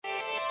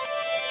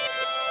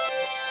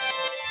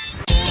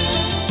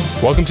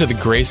Welcome to the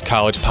Grace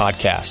College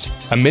Podcast,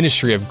 a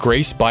ministry of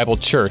Grace Bible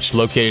Church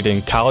located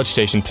in College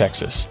Station,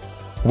 Texas.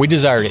 We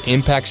desire to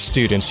impact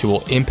students who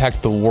will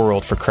impact the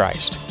world for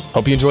Christ.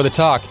 Hope you enjoy the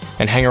talk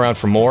and hang around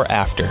for more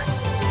after.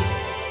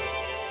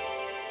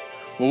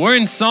 Well, we're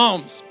in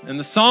Psalms, and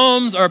the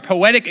Psalms are a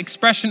poetic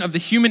expression of the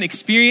human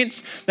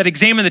experience that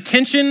examine the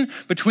tension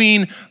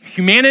between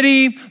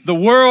humanity, the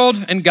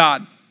world, and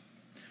God.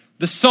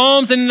 The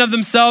Psalms in and of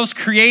themselves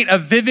create a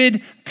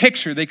vivid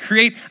picture. They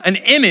create an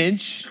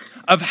image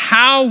of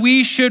how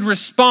we should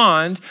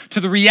respond to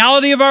the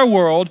reality of our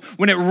world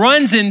when it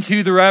runs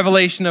into the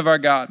revelation of our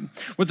God.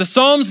 What the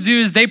Psalms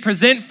do is they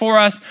present for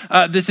us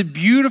this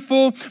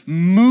beautiful,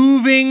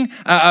 moving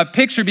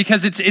picture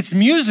because it's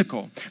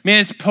musical.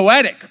 Man, it's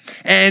poetic.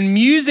 And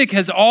music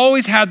has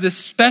always had this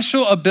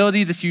special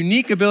ability, this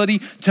unique ability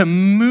to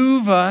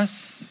move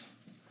us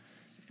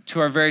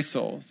to our very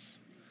souls.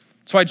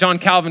 That's why John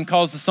Calvin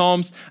calls the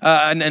Psalms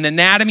an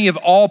anatomy of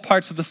all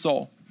parts of the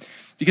soul.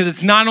 Because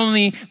it's not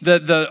only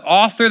the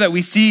author that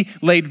we see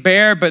laid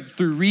bare, but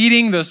through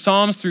reading those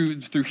Psalms,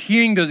 through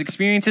hearing those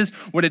experiences,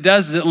 what it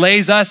does is it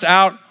lays us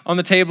out on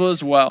the table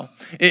as well.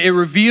 It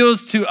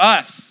reveals to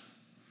us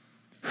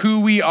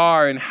who we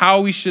are and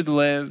how we should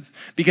live.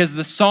 Because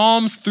the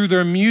Psalms, through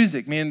their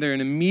music, man, they're an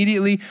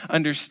immediately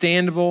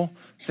understandable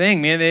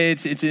thing. Man,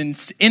 it's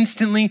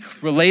instantly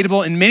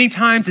relatable, and many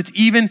times it's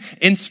even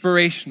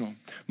inspirational,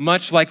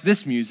 much like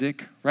this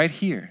music right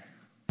here.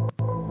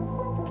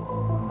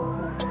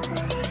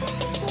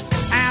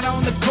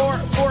 On the court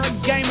for a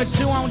game of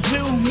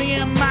 2-on-2, me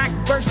and Mike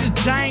versus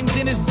James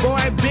and his boy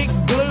Big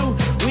Blue.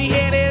 We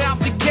headed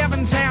off to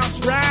Kevin's house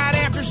right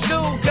after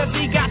school, cause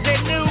he got that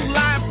new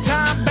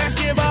Lifetime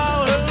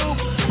basketball hoop.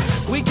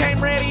 We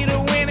came ready to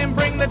win and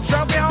bring the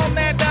trophy home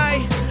that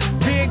day.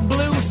 Big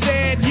Blue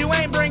said, you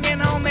ain't bringing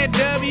home that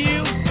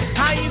W.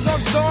 How you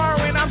gonna score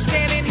when I'm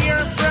standing here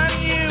in front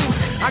of you?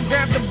 I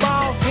grabbed the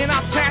ball and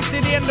I passed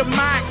it into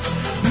Mike.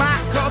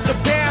 Mike caught the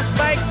pass,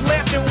 fake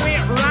left and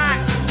went right.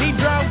 He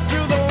drove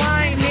through the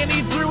lane and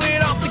he threw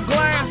it off the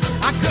glass.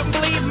 I couldn't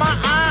believe my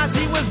eyes,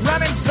 he was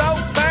running so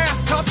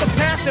fast. Caught the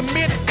pass in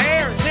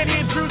mid-air, then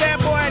he threw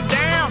that boy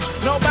down.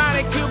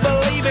 Nobody could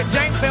believe it,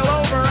 James fell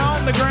over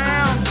on the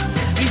ground.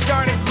 He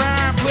started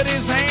crying, put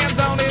his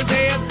hands on his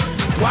head.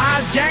 Why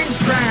is James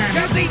crying?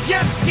 Cause he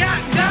just got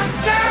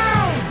dunked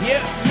down.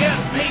 Yep,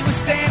 he was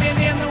standing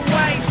in the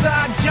way, so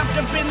I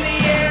jumped up in the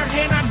air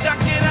and I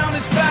ducked it on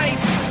his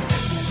face.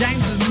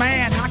 James is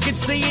mad, I could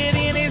see it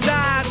in his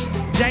eyes.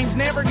 James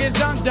never gets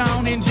dunked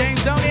on, and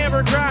James don't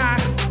ever cry.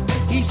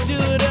 He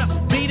stood up,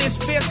 beat his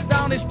fist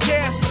on his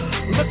chest,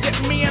 looked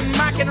at me and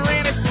Mike and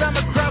ran his thumb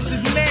across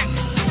his neck.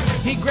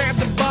 He grabbed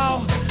the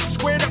ball,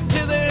 squared up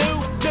to the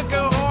hoop, took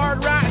a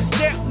hard right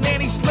step, and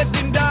then he slipped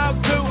in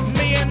dog poop.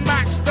 Me and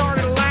Mike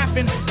started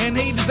laughing, and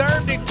he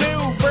deserved it too.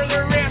 For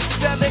the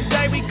rest of the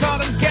day, we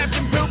called him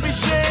Captain Poopy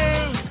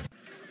Shoe.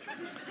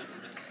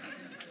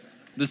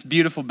 This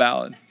beautiful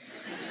ballad.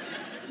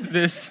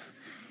 This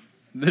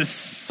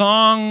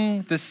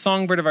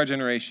songbird of our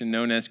generation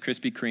known as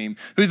Krispy Kreme,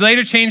 who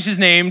later changed his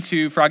name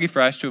to Froggy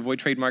Fresh to avoid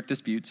trademark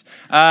disputes.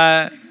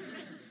 Krispy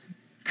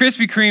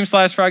Kreme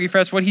 / Froggy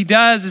Fresh, what he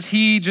does is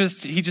he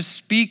just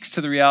speaks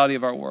to the reality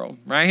of our world,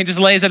 right? He just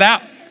lays it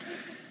out.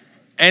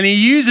 And he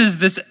uses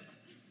this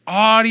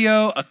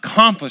audio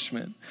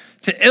accomplishment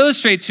to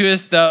illustrate to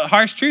us the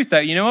harsh truth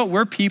that, you know what,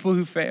 we're people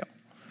who fail.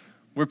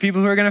 We're people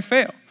who are going to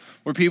fail.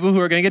 We're people who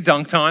are going to get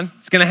dunked on.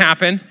 It's going to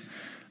happen.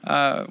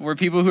 We're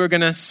people who are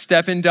going to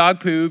step in dog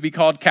poo, be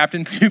called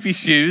Captain Poopy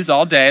Shoes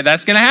all day.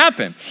 That's going to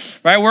happen,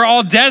 right? We're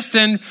all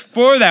destined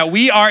for that.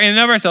 We are in and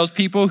of ourselves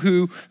people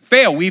who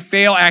fail. We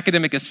fail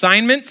academic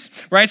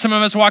assignments, right? Some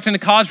of us walked into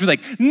college, we're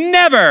like,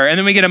 never. And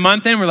then we get a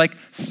month in, we're like,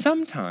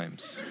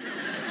 sometimes.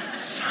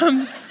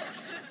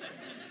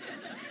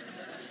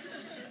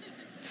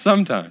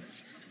 Sometimes.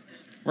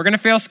 We're going to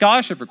fail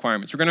scholarship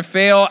requirements. We're going to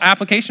fail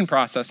application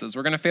processes.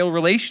 We're going to fail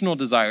relational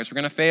desires.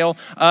 We're going to fail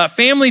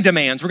family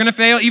demands. We're going to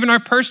fail even our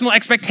personal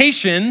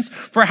expectations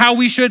for how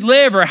we should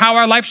live or how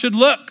our life should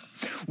look.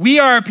 We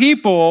are a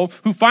people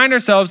who find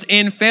ourselves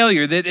in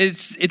failure. That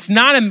it's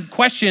not a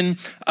question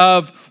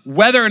of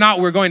whether or not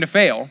we're going to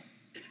fail.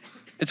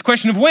 It's a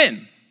question of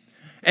when.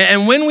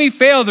 And when we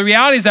fail, the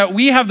reality is that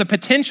we have the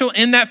potential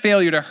in that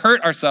failure to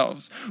hurt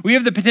ourselves. We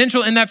have the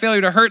potential in that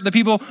failure to hurt the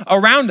people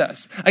around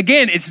us.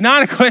 Again, it's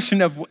not a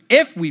question of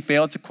if we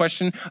fail, it's a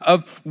question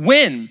of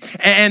when.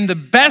 And the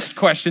best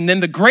question, then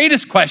the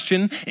greatest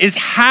question, is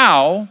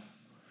how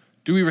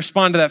do we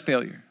respond to that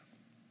failure?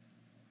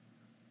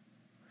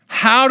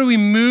 How do we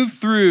move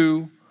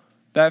through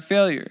that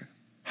failure?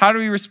 How do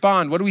we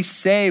respond? What do we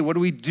say? What do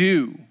we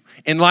do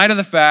in light of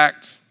the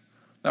fact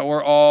that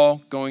we're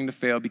all going to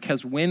fail?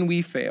 Because when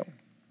we fail,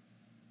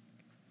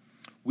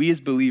 we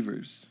as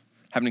believers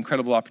have an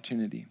incredible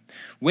opportunity.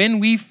 When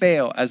we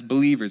fail as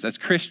believers, as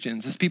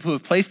Christians, as people who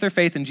have placed their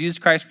faith in Jesus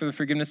Christ for the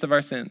forgiveness of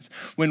our sins,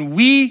 when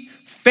we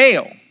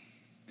fail,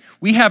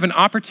 we have an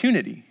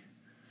opportunity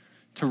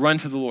to run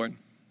to the Lord.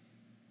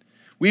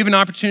 We have an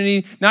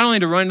opportunity not only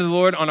to run to the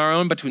Lord on our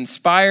own, but to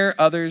inspire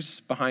others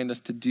behind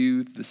us to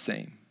do the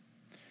same.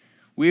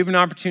 we have an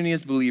opportunity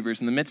as believers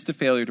in the midst of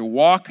failure to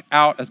walk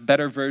out as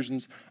better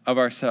versions of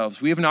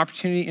ourselves. We have an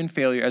opportunity in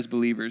failure as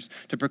believers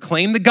to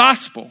proclaim the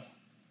gospel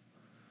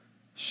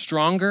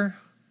stronger,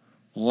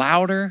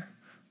 louder,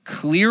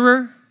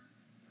 clearer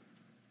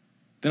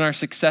than our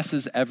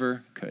successes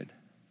ever could.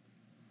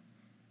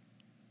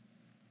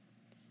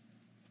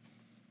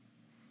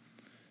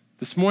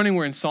 This morning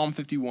we're in Psalm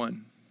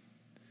 51,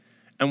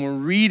 and we're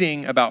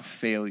reading about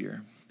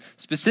failure.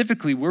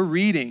 Specifically, we're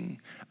reading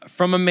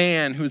from a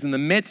man who's in the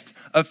midst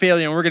of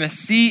failure, and we're going to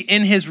see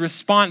in his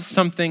response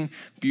something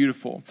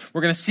beautiful. We're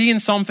going to see in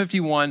Psalm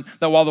 51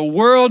 that while the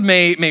world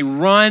may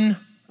run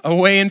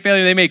away in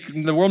failure,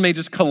 the world may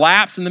just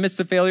collapse in the midst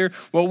of failure,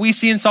 what we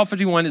see in Psalm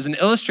 51 is an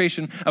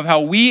illustration of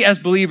how we as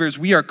believers,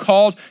 we are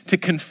called to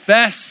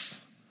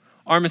confess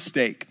our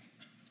mistake,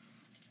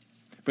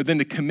 but then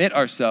to commit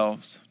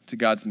ourselves to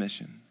God's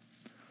mission.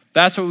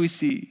 That's what we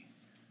see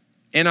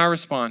in our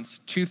response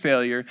to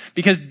failure.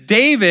 Because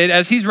David,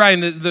 as he's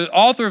writing, the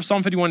author of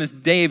Psalm 51 is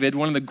David,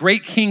 one of the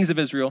great kings of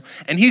Israel,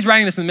 and he's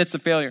writing this in the midst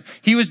of failure.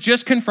 He was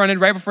just confronted,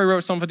 right before he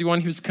wrote Psalm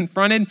 51, he was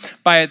confronted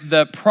by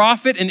the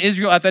prophet in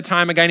Israel at that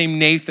time, a guy named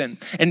Nathan.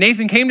 And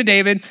Nathan came to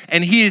David,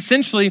 and he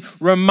essentially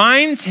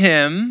reminds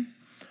him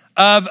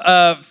of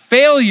a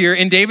failure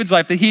in David's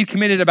life that he had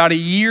committed about a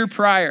year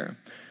prior.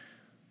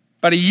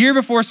 About a year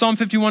before Psalm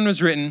 51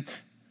 was written,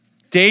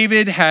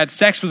 David had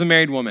sex with a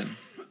married woman,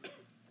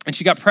 and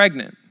she got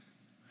pregnant.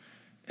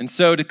 And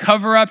so to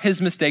cover up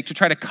his mistake, to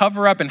try to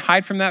cover up and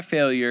hide from that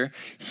failure,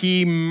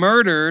 he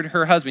murdered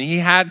her husband. He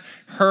had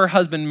her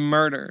husband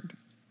murdered.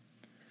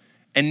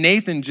 And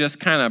Nathan just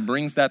kind of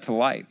brings that to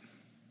light.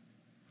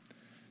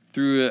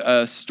 Through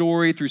a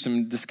story, through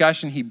some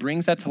discussion, he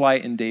brings that to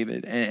light in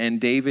David.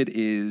 And David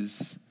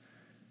is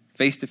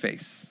face to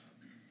face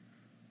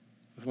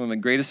with one of the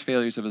greatest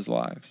failures of his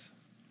lives.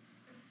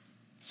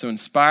 So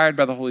inspired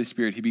by the Holy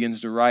Spirit, he begins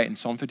to write in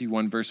Psalm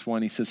 51, verse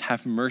 1, he says,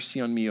 "Have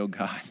mercy on me, O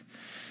God,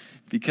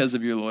 because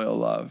of your loyal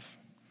love."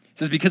 He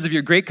says, "Because of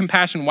your great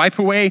compassion, wipe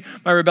away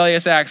my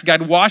rebellious acts.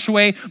 God, wash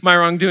away my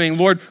wrongdoing.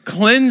 Lord,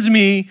 cleanse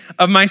me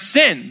of my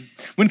sin."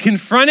 When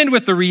confronted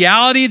with the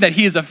reality that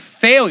he is a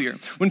failure,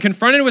 when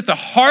confronted with the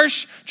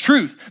harsh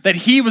truth that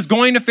he was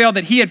going to fail,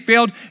 that he had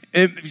failed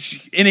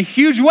in a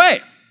huge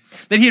way,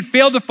 that he had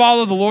failed to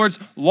follow the Lord's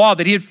law,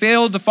 that he had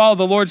failed to follow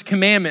the Lord's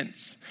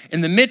commandments, in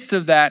the midst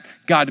of that,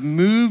 God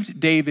moved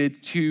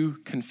David to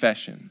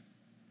confession.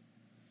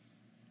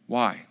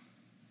 Why?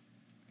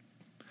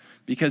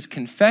 Because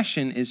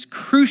confession is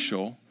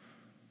crucial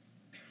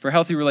for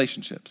healthy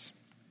relationships.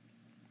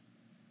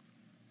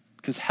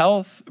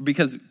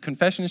 Because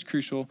confession is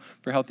crucial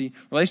for healthy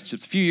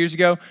relationships. A few years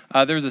ago,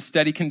 there was a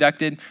study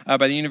conducted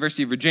by the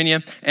University of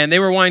Virginia, and they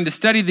were wanting to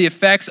study the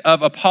effects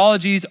of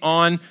apologies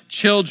on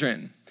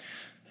children.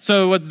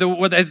 So the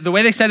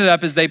way they set it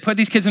up is they put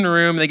these kids in a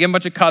room, they give them a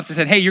bunch of cups. They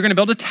said, hey, you're going to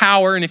build a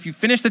tower, and if you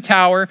finish the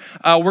tower,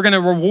 we're going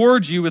to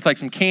reward you with like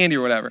some candy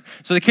or whatever.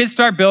 So the kids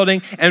start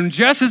building, and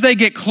just as they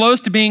get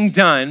close to being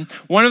done,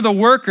 one of the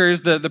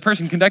workers, the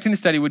person conducting the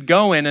study, would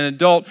go in, an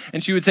adult,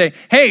 and she would say,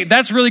 hey,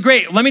 that's really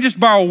great. Let me just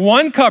borrow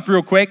one cup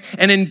real quick.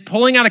 And in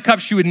pulling out a cup,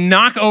 she would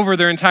knock over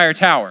their entire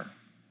tower,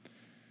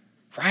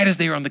 right as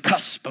they were on the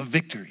cusp of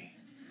victory.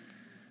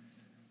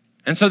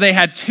 And so they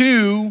had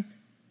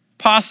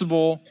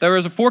there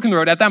was a fork in the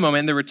road at that moment,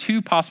 and there were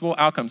two possible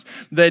outcomes.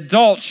 The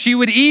adult, she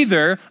would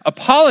either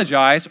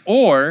apologize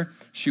or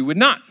she would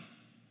not.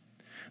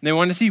 And they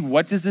wanted to see,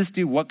 what does this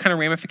do? What kind of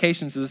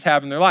ramifications does this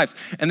have in their lives?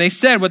 And they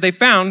said what they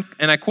found,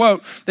 and I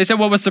quote, they said,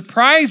 what was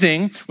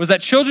surprising was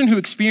that children who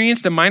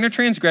experienced a minor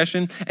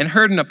transgression and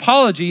heard an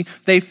apology,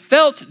 they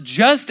felt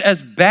just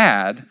as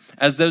bad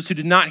as those who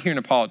did not hear an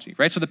apology,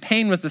 right? So the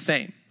pain was the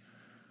same.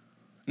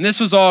 And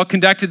this was all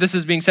conducted, this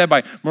is being said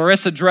by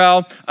Marissa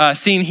Drell,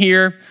 seen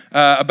here,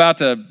 about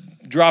to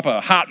drop a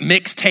hot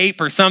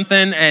mixtape or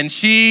something. And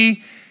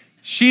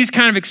she's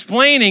kind of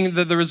explaining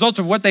the results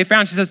of what they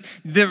found. She says,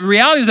 the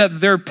reality is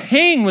that their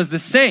pain was the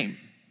same,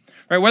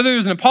 right? Whether it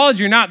was an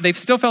apology or not, they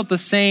still felt the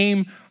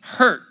same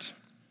hurt.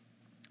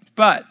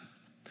 But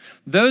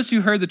those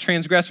who heard the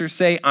transgressor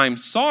say, I'm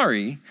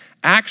sorry,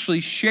 actually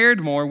shared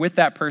more with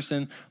that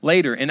person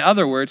later. In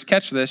other words,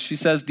 catch this, she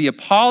says, the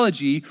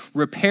apology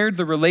repaired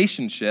the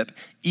relationship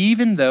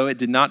even though it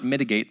did not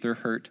mitigate their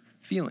hurt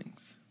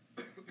feelings.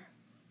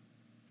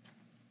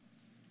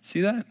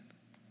 See that?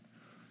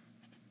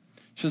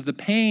 She says the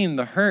pain,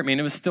 the hurt,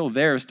 it was still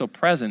there, it was still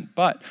present,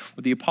 but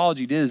what the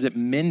apology did is it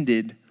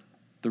mended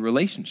the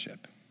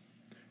relationship,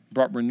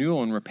 brought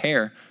renewal and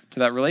repair to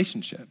that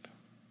relationship.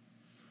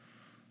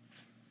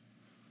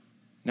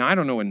 Now, I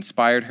don't know what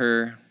inspired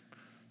her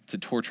to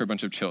torture a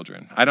bunch of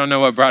children. I don't know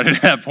what brought her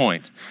to that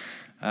point.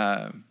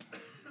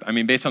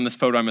 Based on this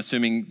photo, I'm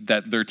assuming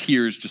that their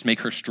tears just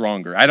make her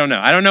stronger. I don't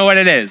know what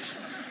it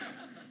is.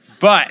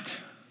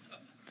 But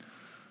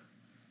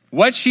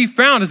what she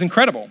found is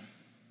incredible.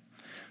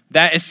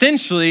 That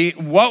essentially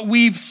what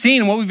we've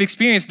seen, what we've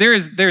experienced,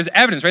 there's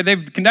evidence, right?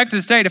 They've conducted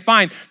a study to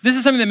find this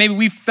is something that maybe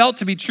we felt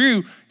to be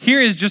true.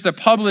 Here is just a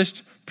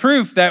published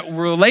proof that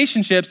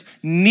relationships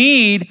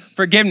need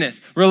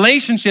forgiveness.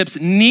 Relationships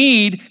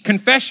need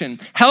confession.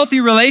 Healthy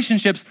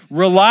relationships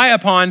rely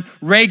upon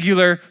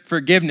regular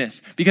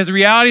forgiveness. Because the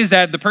reality is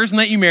that the person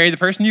that you marry, the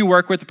person you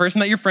work with, the person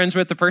that you're friends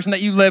with, the person that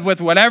you live with,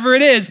 whatever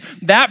it is,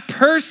 that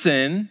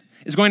person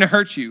is going to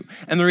hurt you.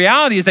 And the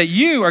reality is that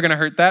you are going to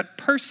hurt that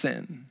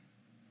person.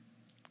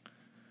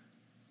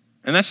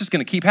 And that's just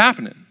going to keep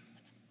happening.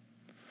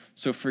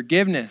 So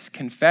forgiveness,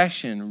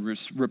 confession,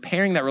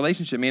 repairing that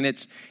relationship, man,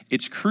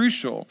 it's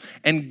crucial.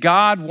 And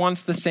God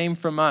wants the same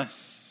from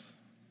us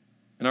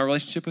in our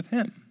relationship with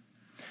him.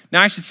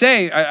 Now, I should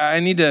say,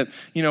 I need to,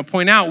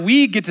 point out,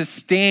 we get to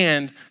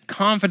stand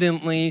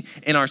confidently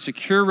in our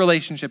secure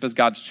relationship as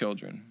God's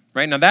children.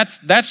 Right? Now,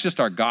 that's just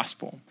our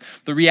gospel.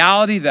 The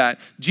reality that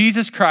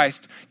Jesus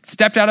Christ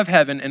stepped out of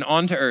heaven and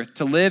onto earth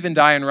to live and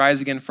die and rise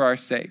again for our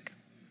sake.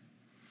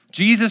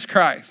 Jesus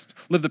Christ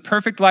lived the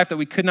perfect life that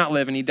we could not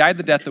live, and he died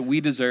the death that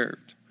we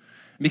deserved.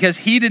 Because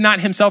he did not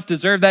himself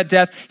deserve that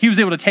death, he was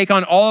able to take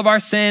on all of our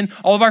sin,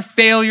 all of our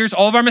failures,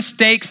 all of our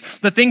mistakes,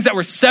 the things that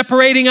were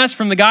separating us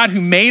from the God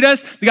who made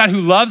us, the God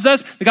who loves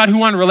us, the God who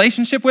wanted a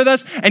relationship with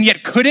us, and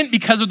yet couldn't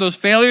because of those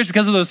failures,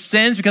 because of those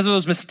sins, because of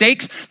those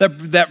mistakes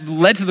that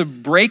led to the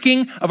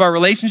breaking of our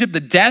relationship, the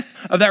death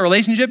of that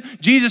relationship.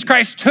 Jesus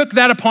Christ took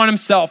that upon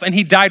himself, and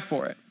he died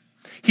for it.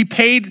 He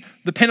paid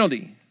the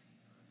penalty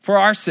for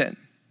our sin.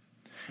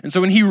 And so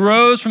when he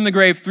rose from the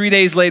grave 3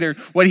 days later,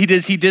 what he did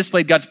is he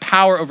displayed God's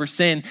power over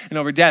sin and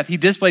over death. He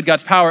displayed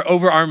God's power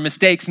over our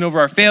mistakes and over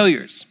our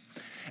failures.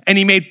 And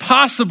he made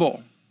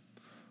possible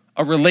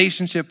a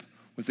relationship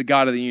with the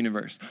God of the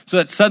universe. So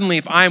that suddenly,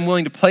 if I'm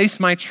willing to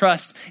place my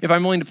trust, if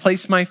I'm willing to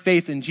place my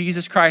faith in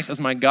Jesus Christ as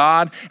my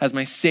God, as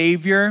my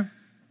Savior,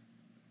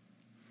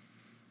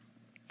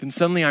 then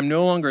suddenly I'm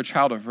no longer a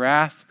child of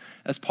wrath,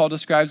 as Paul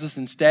describes us.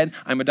 Instead,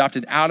 I'm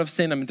adopted out of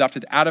sin. I'm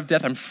adopted out of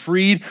death. I'm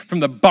freed from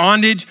the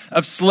bondage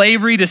of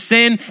slavery to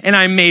sin, and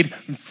I'm made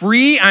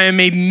free. I am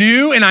made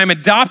new, and I'm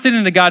adopted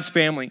into God's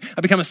family.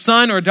 I become a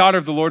son or a daughter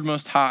of the Lord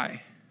Most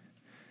High.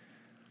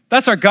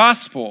 That's our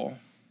gospel,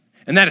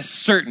 and that is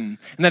certain,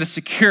 and that is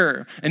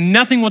secure, and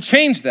nothing will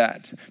change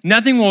that.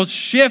 Nothing will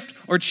shift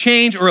or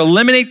change or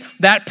eliminate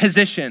that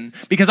position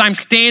because I'm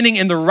standing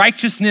in the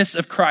righteousness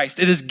of Christ.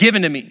 It is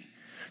given to me.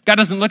 God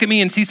doesn't look at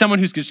me and see someone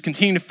who's just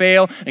continuing to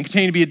fail and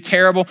continue to be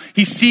terrible.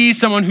 He sees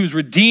someone who's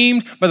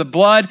redeemed by the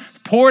blood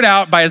poured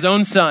out by his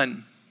own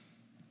son.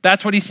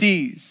 That's what he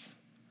sees.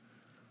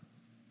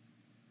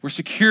 We're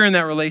secure in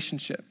that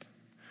relationship.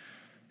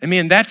 And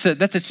man, that's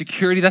a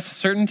security, that's a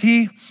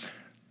certainty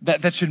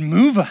that should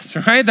move us,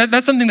 right?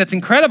 That's something that's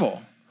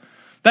incredible.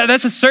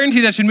 That's a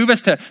certainty that should move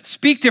us to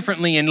speak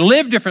differently and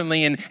live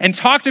differently and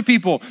talk to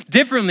people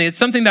differently. It's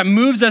something that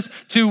moves us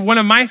to one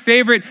of my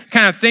favorite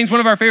kind of things,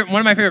 one of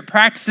my favorite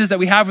practices that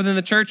we have within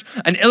the church.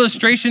 An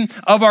illustration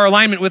of our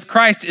alignment with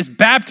Christ is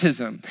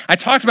baptism. I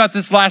talked about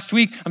this last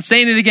week. I'm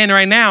saying it again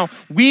right now.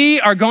 We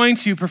are going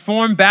to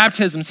perform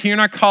baptisms here in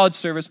our college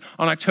service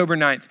on October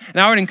 9th. And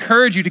I would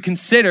encourage you to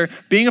consider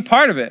being a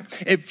part of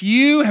it. If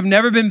you have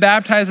never been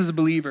baptized as a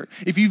believer,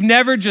 if you've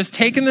never just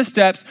taken the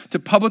steps to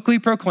publicly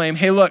proclaim,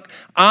 hey, look,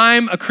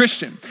 I'm a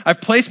Christian.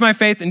 I've placed my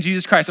faith in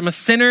Jesus Christ. I'm a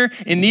sinner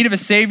in need of a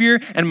Savior,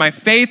 and my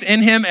faith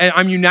in him, and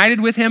I'm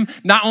united with him,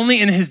 not only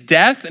in his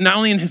death, and not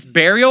only in his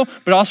burial,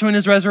 but also in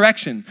his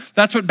resurrection.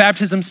 That's what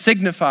baptism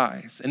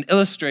signifies and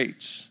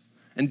illustrates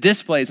and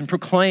displays and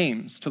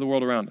proclaims to the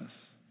world around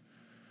us.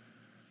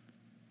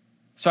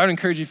 So I would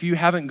encourage you, if you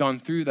haven't gone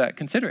through that,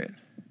 consider it.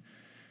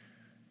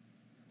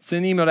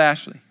 Send an email to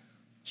Ashley.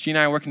 She and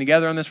I are working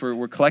together on this.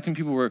 We're collecting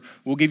people.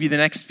 We'll give you the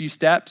next few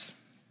steps.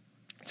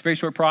 It's a very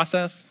short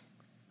process.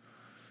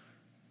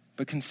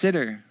 But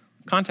consider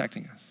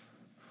contacting us.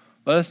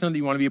 Let us know that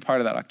you want to be a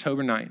part of that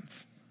October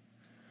 9th.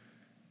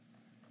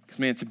 Because,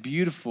 man, it's a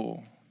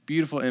beautiful,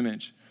 beautiful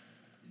image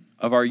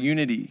of our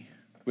unity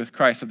with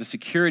Christ, of the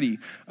security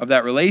of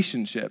that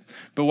relationship.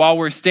 But while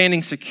we're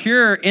standing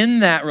secure in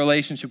that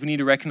relationship, we need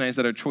to recognize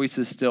that our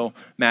choices still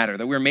matter,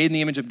 that we're made in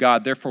the image of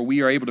God, therefore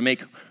we are able to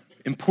make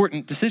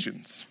important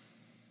decisions,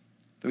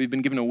 that we've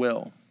been given a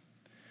will.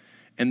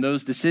 And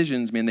those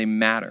decisions, man, they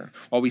matter.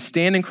 While we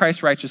stand in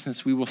Christ's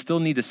righteousness, we will still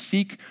need to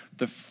seek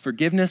the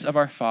forgiveness of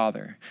our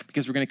Father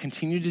because we're going to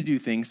continue to do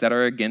things that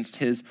are against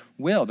his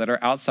will, that are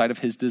outside of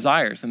his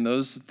desires. And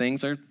those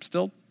things are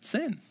still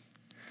sin.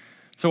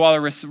 So while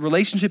a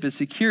relationship is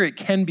secure, it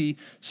can be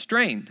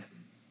strained.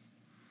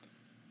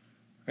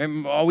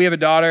 Right? We have a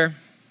daughter.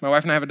 My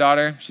wife and I have a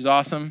daughter. She's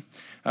awesome.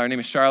 Her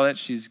name is Charlotte.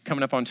 She's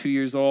coming up on 2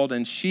 years old,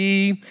 and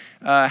she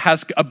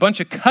has a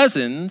bunch of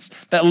cousins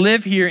that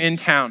live here in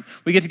town.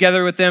 We get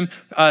together with them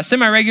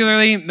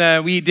semi-regularly.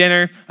 We eat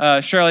dinner.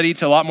 Charlotte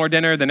eats a lot more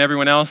dinner than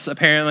everyone else,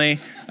 apparently.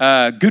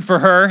 Good for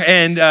her.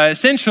 And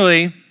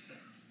essentially,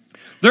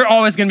 they're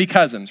always going to be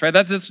cousins, right?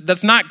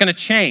 That's not going to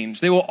change.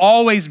 They will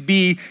always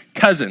be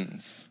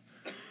cousins.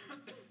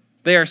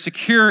 They are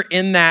secure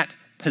in that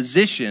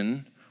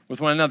position with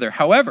one another.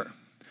 However,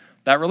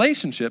 that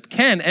relationship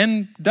can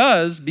and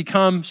does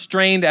become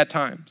strained at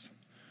times.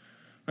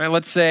 Right?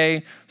 Let's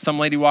say some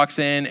lady walks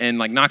in and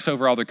knocks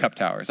over all their cup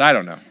towers. I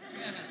don't know.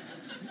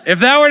 if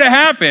that were to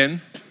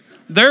happen,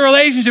 their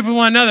relationship with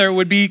one another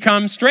would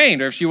become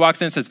strained. Or if she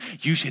walks in and says,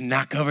 you should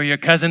knock over your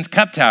cousin's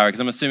cup tower, because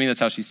I'm assuming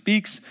that's how she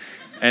speaks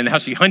and how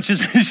she hunches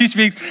when she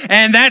speaks.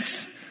 And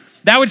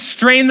that would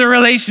strain the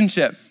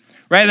relationship,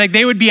 right? Like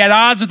they would be at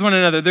odds with one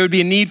another. There would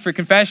be a need for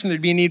confession. There'd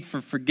be a need for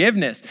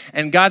forgiveness.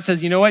 And God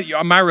says, you know what?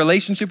 My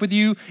relationship with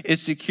you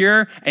is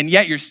secure, and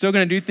yet you're still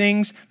going to do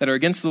things that are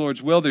against the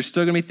Lord's will. There's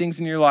still going to be things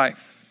in your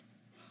life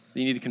that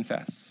you need to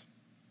confess.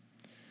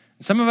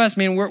 Some of us,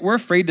 man, we're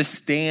afraid to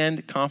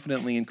stand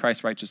confidently in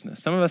Christ's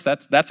righteousness. Some of us,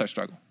 that's our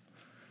struggle.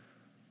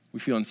 We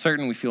feel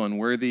uncertain, we feel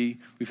unworthy,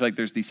 we feel like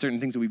there's these certain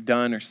things that we've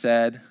done or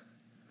said.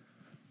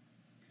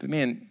 But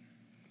man,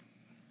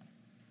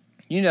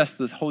 you need to ask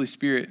the Holy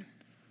Spirit,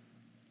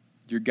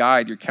 your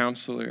guide, your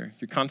counselor,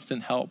 your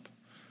constant help,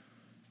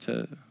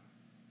 to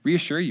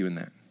reassure you in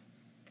that.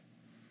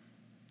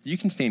 You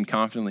can stand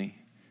confidently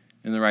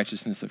in the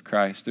righteousness of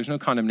Christ. There's no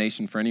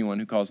condemnation for anyone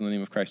who calls on the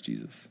name of Christ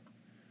Jesus.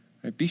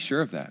 Right? Be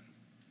sure of that.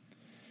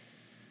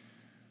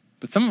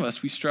 But some of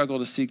us, we struggle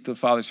to seek the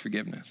Father's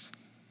forgiveness.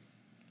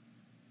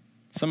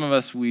 Some of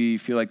us, we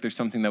feel like there's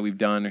something that we've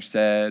done or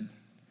said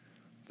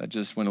that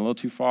just went a little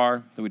too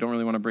far, that we don't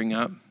really want to bring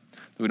up,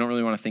 that we don't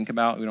really want to think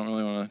about, we don't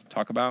really want to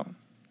talk about.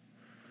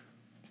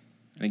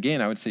 And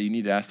again, I would say you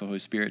need to ask the Holy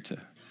Spirit to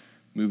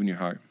move in your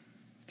heart,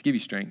 to give you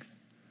strength,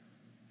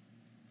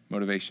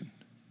 motivation,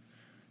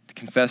 to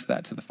confess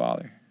that to the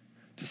Father,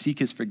 to seek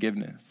his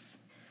forgiveness.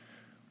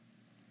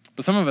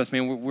 But some of us,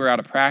 man, we're out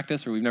of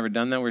practice, or we've never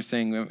done that. We're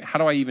saying, how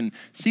do I even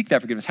seek that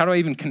forgiveness? How do I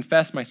even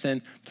confess my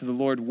sin to the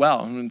Lord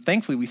well? And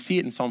thankfully, we see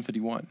it in Psalm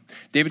 51.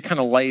 David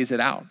kind of lays it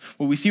out.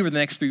 What we see over the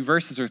next 3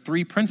 verses are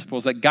 3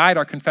 principles that guide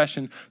our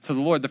confession to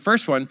the Lord. The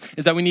first one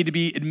is that we need to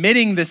be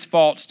admitting this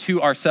fault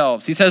to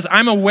ourselves. He says,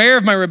 I'm aware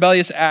of my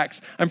rebellious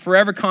acts. I'm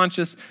forever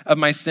conscious of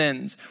my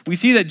sins. We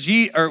see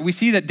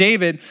that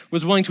David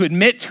was willing to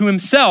admit to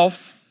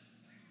himself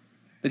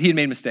that he had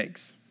made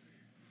mistakes.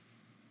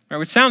 Right,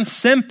 which sounds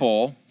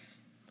simple,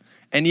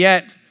 and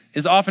yet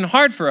is often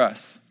hard for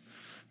us.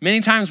 Many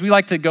times we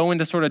like to go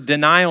into sort of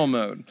denial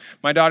mode.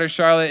 My daughter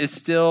Charlotte is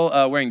still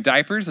wearing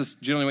diapers. That's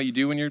generally what you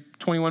do when you're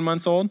 21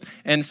 months old.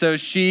 And so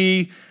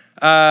she,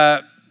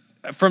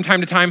 from time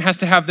to time, has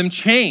to have them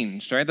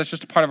changed, right? That's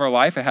just a part of our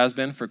life. It has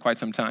been for quite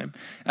some time.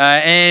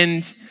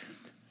 And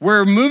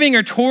we're moving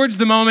her towards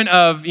the moment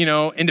of,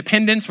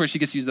 independence, where she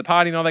gets to use the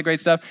potty and all that great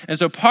stuff. And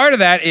so part of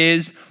that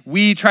is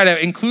we try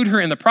to include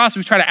her in the process.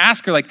 We try to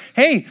ask her, like,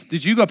 hey,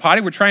 did you go potty?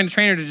 We're trying to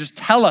train her to just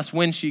tell us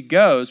when she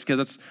goes, because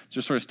that's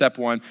just sort of step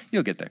one.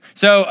 You'll get there.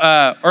 So,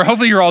 or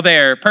hopefully you're all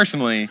there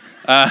personally.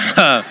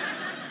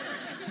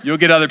 You'll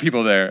get other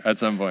people there at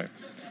some point.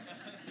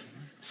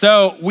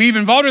 So we've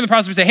involved her in the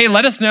process. We say, hey,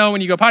 let us know when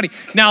you go potty.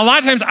 Now, a lot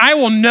of times I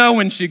will know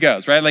when she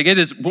goes, right? Like it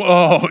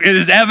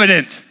is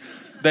evident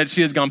that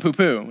she has gone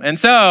poo-poo. And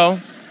so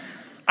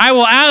I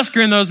will ask her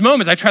in those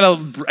moments. I try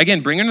to,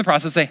 again, bring her in the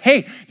process, say,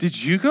 hey,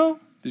 did you go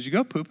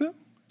poo-poo?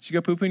 Did you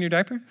go poo-poo in your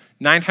diaper?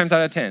 9 times out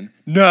of 10,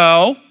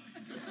 no.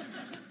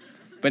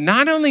 But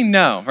not only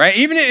no, right?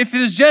 Even if it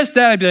was just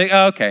that, I'd be like,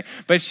 oh, okay.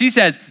 But she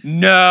says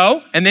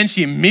no, and then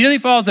she immediately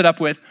follows it up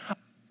with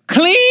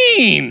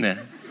clean.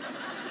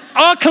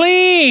 All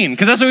clean,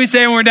 because that's what we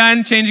say when we're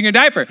done changing her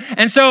diaper.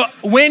 And so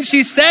when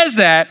she says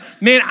that,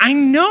 man, I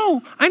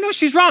know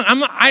she's wrong.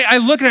 I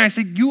look at her and I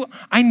say,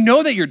 I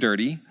know that you're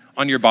dirty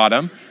on your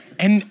bottom,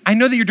 and I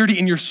know that you're dirty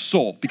in your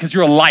soul because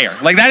you're a liar.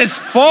 Like that is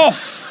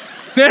false.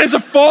 That is a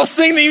false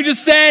thing that you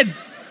just said.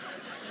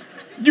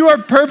 You are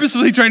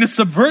purposefully trying to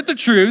subvert the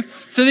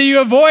truth so that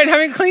you avoid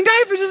having clean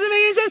diapers. Doesn't make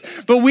any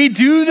sense. But we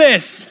do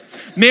this.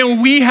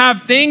 Man, we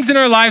have things in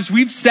our lives.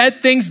 We've said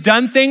things,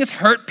 done things,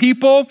 hurt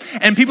people,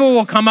 and people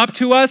will come up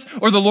to us,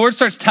 or the Lord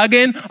starts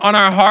tugging on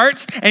our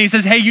hearts, and he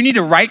says, hey, you need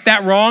to right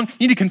that wrong.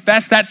 You need to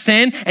confess that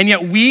sin. And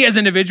yet we as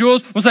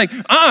individuals was like,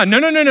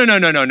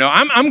 no.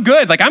 I'm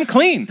good. Like I'm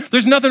clean.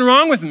 There's nothing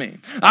wrong with me.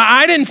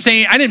 I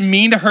didn't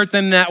mean to hurt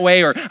them that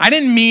way, or I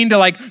didn't mean to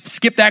like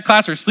skip that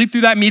class or sleep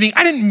through that meeting.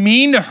 I didn't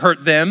mean to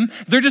hurt them.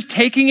 They're just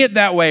taking it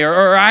that way.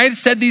 Or I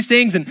said these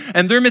things and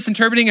they're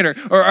misinterpreting it.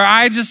 Or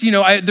I just,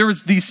 there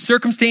was these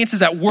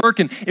circumstances at work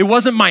and it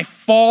wasn't my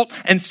fault.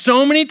 And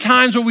so many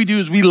times what we do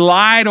is we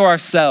lie to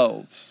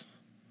ourselves.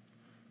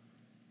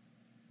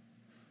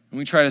 And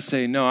we try to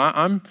say, no,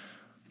 I'm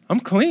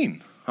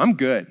clean. I'm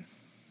good.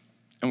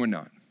 And we're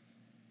not.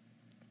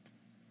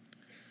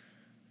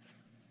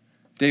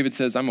 David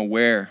says, I'm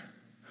aware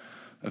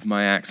of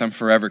my acts. I'm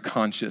forever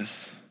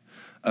conscious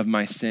of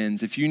my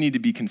sins. If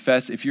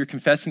you're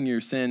confessing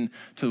your sin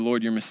to the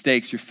Lord, your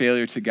mistakes, your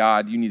failure to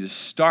God, you need to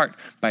start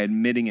by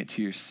admitting it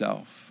to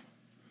yourself.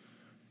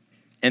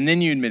 And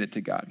then you admit it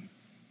to God.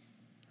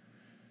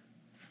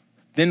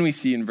 Then we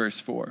see in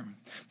verse 4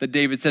 that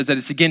David says that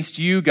it's against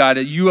you, God,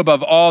 you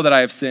above all that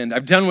I have sinned.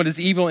 I've done what is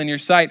evil in your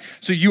sight.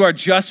 So you are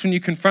just when you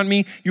confront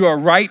me. You are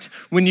right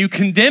when you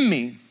condemn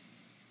me.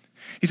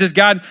 He says,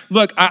 God,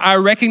 look, I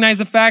recognize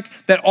the fact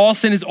that all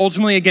sin is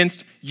ultimately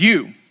against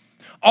you.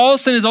 All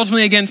sin is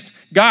ultimately against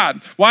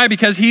God. Why?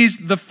 Because he's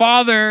the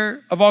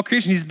Father of all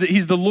creation.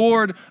 He's the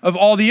Lord of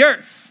all the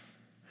earth.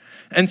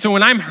 And so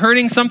when I'm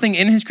hurting something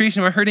in his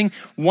creation, or I'm hurting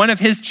one of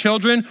his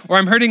children, or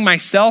I'm hurting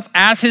myself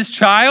as his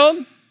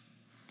child,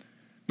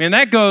 man,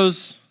 that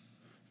goes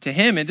to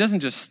him. It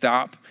doesn't just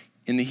stop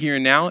in the here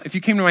and now. If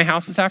you came to my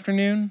house this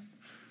afternoon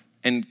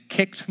and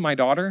kicked my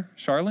daughter,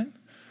 Charlotte,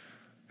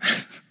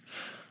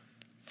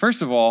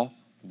 first of all,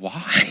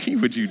 why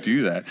would you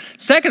do that?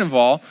 Second of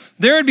all,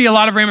 there would be a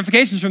lot of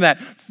ramifications from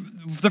that.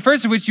 The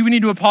first of which, you would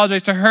need to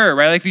apologize to her,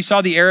 right? Like if you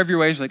saw the error of your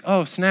ways, like,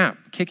 oh, snap,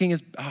 kicking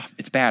is,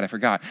 it's bad, I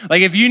forgot.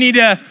 Like if you need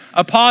to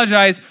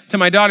apologize to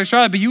my daughter,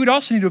 Charlotte, but you would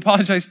also need to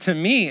apologize to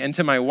me and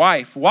to my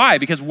wife. Why?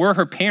 Because we're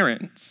her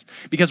parents,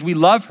 because we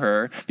love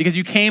her, because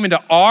you came into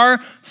our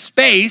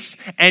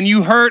space and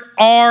you hurt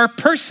our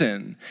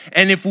person.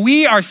 And if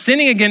we are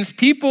sinning against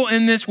people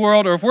in this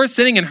world, or if we're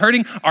sinning and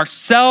hurting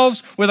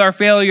ourselves with our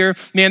failure,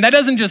 man, that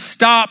doesn't just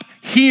stop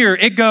here.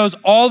 It goes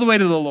all the way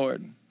to the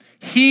Lord.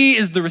 He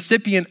is the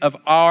recipient of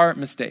our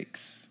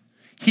mistakes.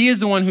 He is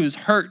the one who's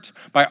hurt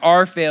by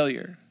our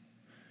failure.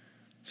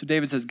 So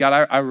David says,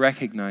 God, I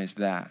recognize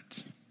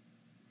that.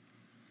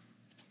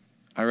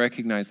 I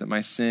recognize that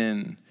my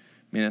sin,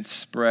 man, it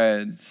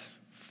spreads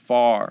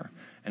far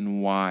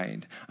and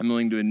wide. I'm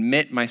willing to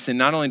admit my sin,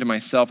 not only to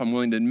myself, I'm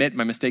willing to admit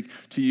my mistake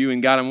to you.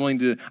 And God,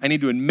 I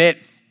need to admit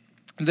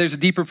there's a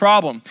deeper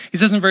problem. He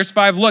says in verse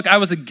 5, look, I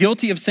was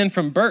guilty of sin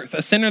from birth,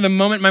 a sinner the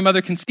moment my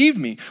mother conceived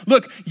me.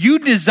 Look, you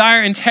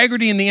desire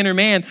integrity in the inner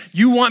man.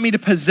 You want me to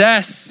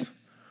possess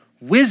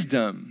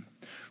wisdom.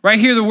 Right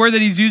here, the word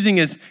that he's using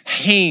is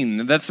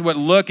hain. That's what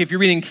look. If you're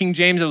reading King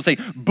James, it'll say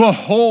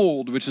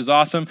behold, which is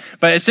awesome.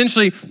 But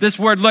essentially, this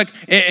word look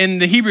in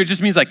the Hebrew, it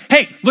just means like,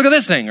 hey, look at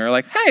this thing, or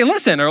like, hey,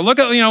 listen, or look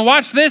at,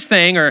 watch this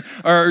thing, or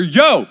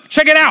yo,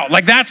 check it out.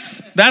 Like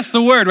that's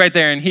the word right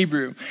there in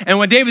Hebrew. And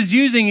what David's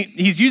using,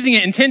 he's using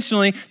it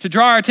intentionally to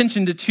draw our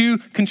attention to two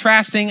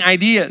contrasting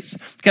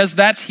ideas, because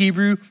that's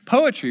Hebrew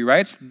poetry,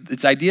 right?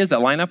 It's ideas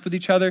that line up with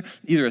each other,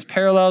 either as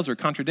parallels or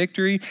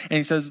contradictory. And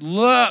he says,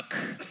 look,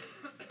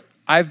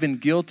 I've been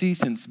guilty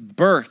since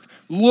birth.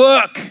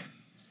 Look,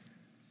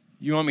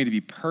 you want me to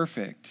be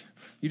perfect.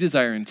 You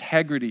desire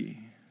integrity.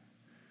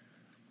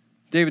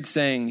 David's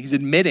saying, he's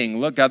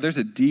admitting, look, God, there's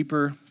a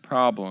deeper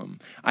problem.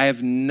 I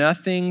have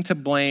nothing to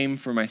blame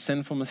for my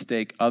sinful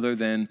mistake other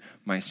than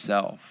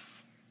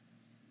myself.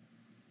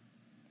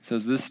 He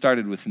says, this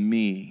started with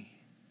me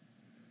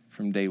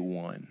from day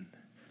one.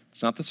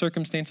 It's not the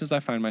circumstances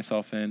I find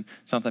myself in.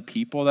 It's not the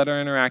people that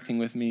are interacting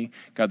with me.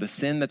 God, the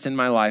sin that's in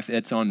my life,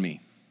 it's on me.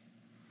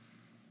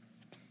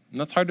 And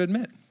that's hard to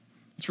admit.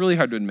 It's really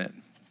hard to admit.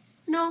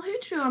 Noel, who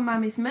drew on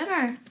Mummy's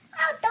mirror?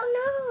 I don't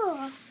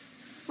know.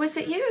 Was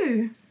it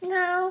you?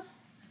 No.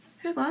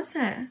 Who was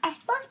it?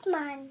 It's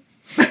Batman.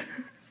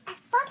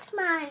 It's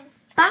Batman.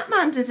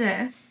 Batman did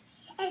it.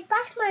 It's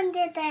Batman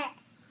did it.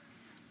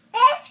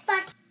 It's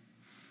Batman.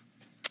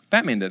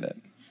 Batman did it.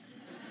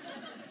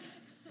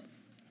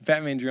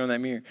 Batman drew on that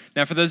mirror.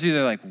 Now, for those of you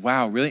that are like,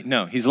 wow, really?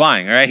 No, he's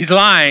lying, all right? He's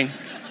lying.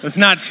 That's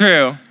not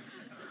true.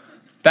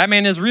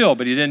 Batman is real,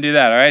 but he didn't do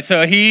that, all right?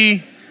 So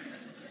he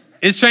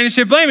is trying to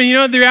shift blame.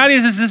 And the reality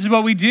is this is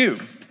what we do.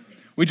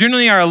 We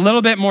generally are a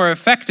little bit more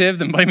effective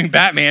than blaming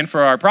Batman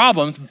for our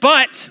problems,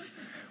 but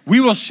we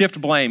will shift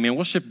blame, and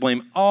we'll shift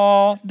blame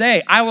all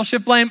day. I will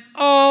shift blame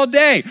all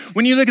day.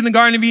 When you look in the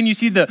Garden of Eden, you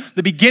see the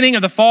beginning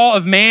of the fall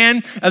of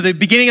man, the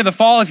beginning of the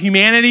fall of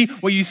humanity.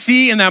 What you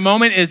see in that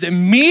moment is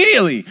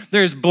immediately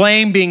there's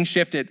blame being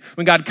shifted.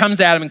 When God comes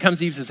at him and comes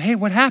to Eve and says, hey,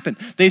 what happened?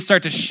 They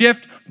start to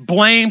shift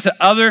blame to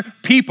other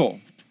people.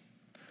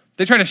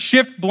 They try to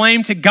shift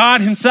blame to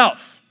God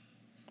himself.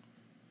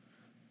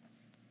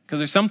 Because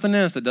there's something in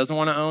us that doesn't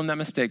want to own that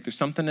mistake. There's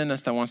something in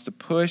us that wants to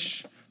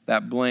push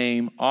that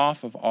blame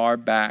off of our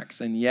backs.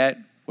 And yet,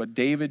 what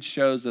David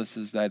shows us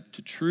is that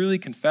to truly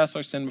confess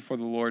our sin before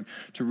the Lord,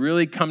 to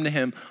really come to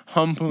him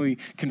humbly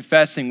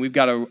confessing, we've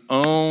got to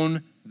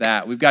own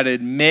that. We've got to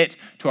admit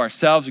to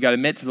ourselves, we've got to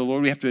admit to the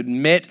Lord, we have to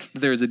admit that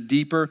there is a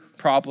deeper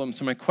problem.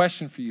 So my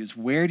question for you is,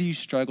 where do you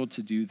struggle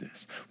to do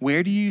this?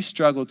 Where do you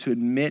struggle to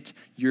admit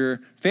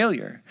your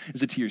failure?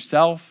 Is it to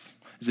yourself?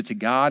 Is it to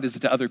God? Is it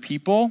to other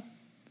people?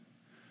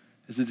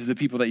 Is it to the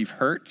people that you've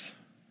hurt?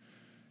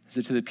 Is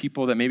it to the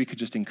people that maybe could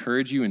just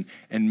encourage you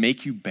and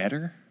make you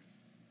better?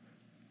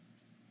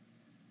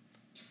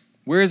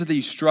 Where is it that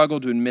you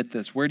struggle to admit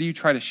this? Where do you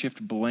try to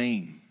shift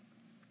blame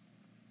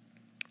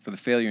for the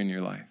failure in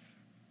your life?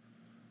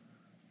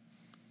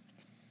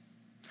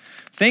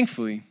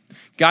 Thankfully,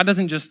 God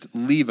doesn't just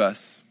leave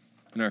us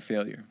in our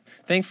failure.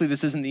 Thankfully,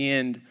 this isn't the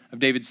end of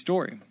David's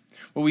story.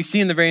 What we see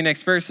in the very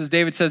next verse is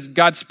David says,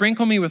 God,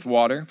 sprinkle me with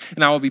water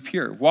and I will be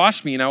pure.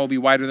 Wash me and I will be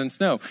whiter than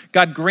snow.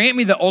 God, grant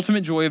me the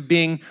ultimate joy of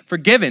being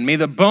forgiven. May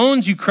the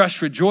bones you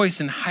crushed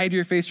rejoice and hide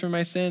your face from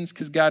my sins,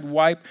 because God,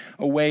 wipe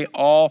away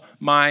all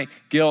my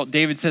guilt.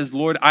 David says,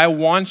 Lord, I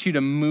want you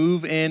to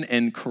move in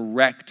and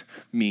correct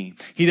me.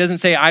 He doesn't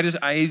say,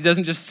 he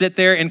doesn't just sit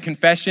there in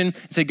confession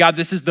and say, God,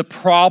 this is the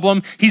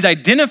problem. He's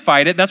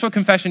identified it. That's what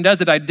confession does.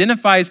 It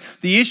identifies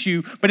the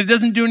issue, but it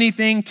doesn't do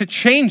anything to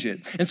change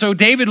it. And so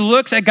David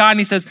looks at God and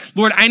he says,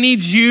 Lord, I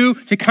need you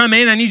to come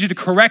in. I need you to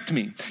correct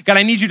me. God,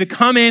 I need you to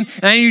come in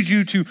and I need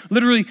you to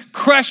literally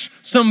crush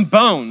some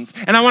bones.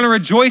 And I want to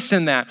rejoice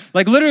in that.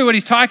 Like literally what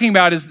he's talking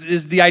about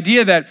is the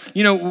idea that,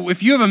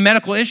 if you have a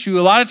medical issue,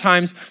 a lot of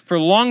times for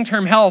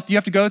long-term health, you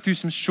have to go through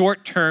some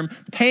short-term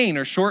pain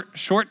or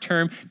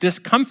short-term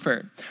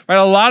discomfort, right?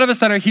 A lot of us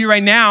that are here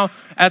right now,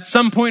 at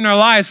some point in our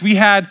lives, we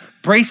had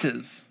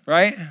braces,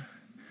 right?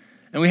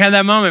 And we had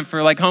that moment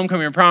for like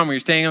homecoming or prom where you're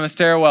standing on the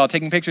stairwell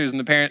taking pictures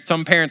and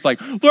some parents like,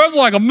 there's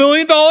like $1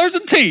 million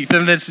in teeth.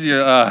 And that's,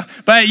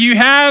 but you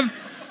have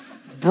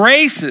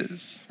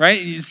braces,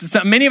 right?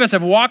 So many of us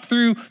have walked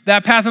through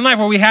that path in life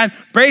where we had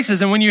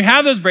braces. And when you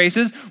have those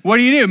braces, what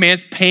do? Man,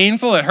 it's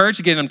painful. It hurts.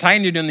 You get them tight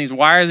and you're doing these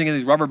wires and get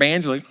these rubber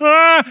bands. You're like,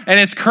 and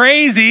it's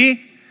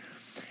crazy.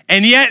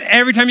 And yet,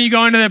 every time you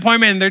go into the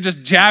appointment and they're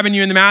just jabbing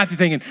you in the mouth, you're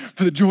thinking,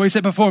 for the joy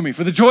set before me,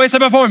 for the joy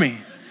set before me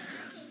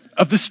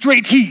of the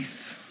straight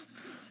teeth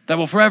that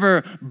will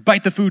forever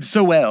bite the food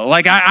so well.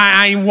 Like,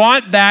 I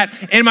want that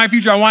in my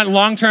future. I want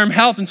long-term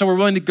health. And so we're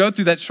willing to go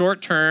through that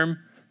short-term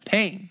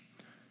pain.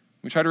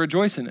 We try to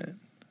rejoice in it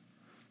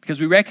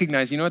because we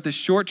recognize, this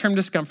short-term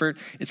discomfort,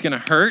 it's going to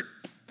hurt.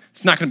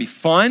 It's not going to be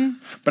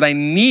fun, but I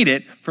need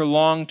it for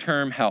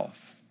long-term health.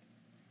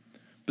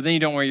 But then you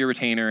don't wear your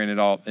retainer and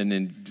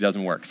it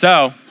doesn't work.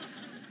 So,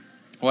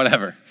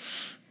 whatever.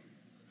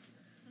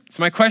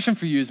 So my question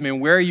for you is,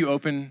 where are you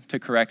open to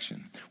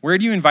correction? Where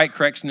do you invite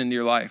correction into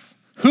your life?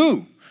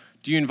 Who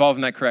do you involve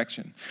in that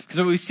correction? Because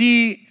what we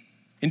see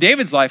in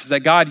David's life is that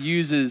God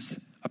uses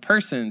a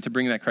person to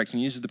bring that correction.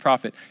 He uses the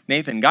prophet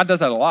Nathan. God does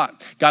that a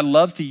lot. God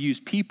loves to use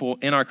people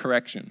in our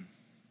correction.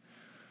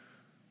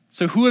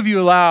 So who have you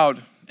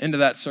allowed into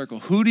that circle?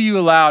 Who do you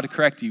allow to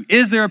correct you?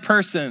 Is there a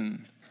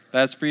person that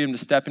has freedom to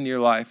step into your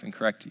life and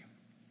correct you?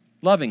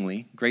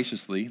 Lovingly,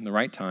 graciously, in the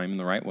right time, in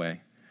the right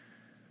way.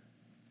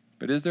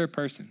 But is there a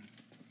person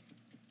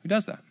who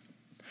does that?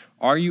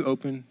 Are you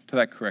open to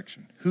that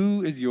correction?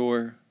 Who is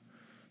your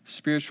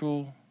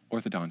spiritual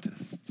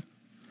orthodontist?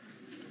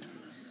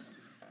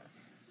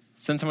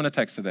 Send someone a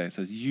text today that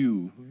says,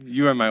 you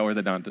are my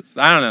orthodontist.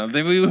 I don't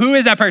know. Who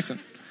is that person?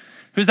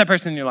 Who's that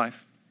person in your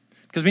life?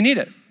 Because we need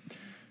it.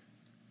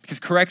 Because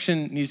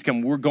correction needs to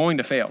come. We're going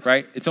to fail,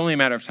 right? It's only a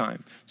matter of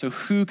time. So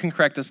who can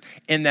correct us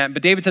in that?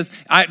 But David says,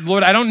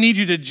 Lord, I don't need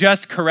you to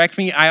just correct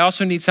me. I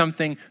also need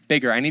something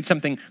bigger. I need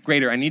something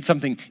greater. I need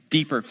something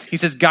deeper. He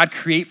says, God,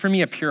 create for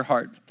me a pure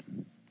heart.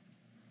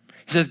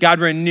 He says, God,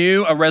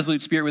 renew a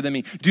resolute spirit within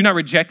me. Do not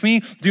reject me.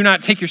 Do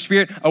not take your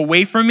spirit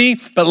away from me,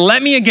 but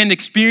let me again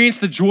experience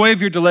the joy of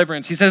your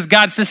deliverance. He says,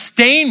 God,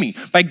 sustain me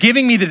by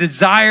giving me the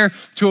desire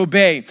to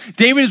obey.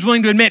 David is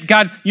willing to admit,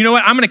 God, you know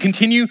what? I'm going to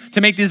continue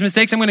to make these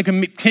mistakes. I'm going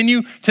to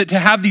continue to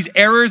have these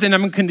errors, and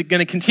I'm going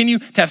to continue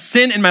to have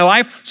sin in my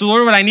life. So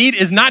Lord, what I need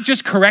is not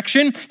just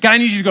correction. God, I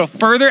need you to go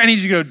further. I need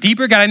you to go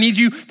deeper. God, I need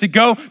you to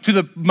go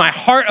to my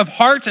heart of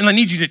hearts, and I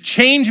need you to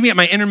change me at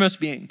my innermost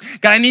being.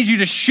 God, I need you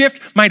to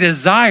shift my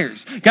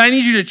desires. God, I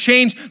need you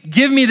to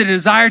give me the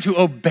desire to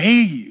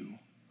obey you.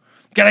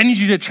 God, I need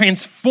you to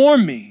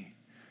transform me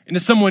into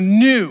someone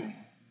new.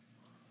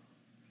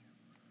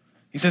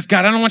 He says,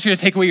 God, I don't want you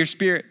to take away your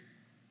spirit.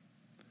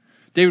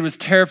 David was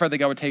terrified that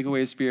God would take away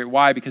his spirit.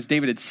 Why? Because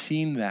David had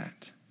seen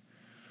that.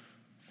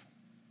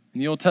 In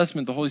the Old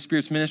Testament, the Holy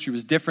Spirit's ministry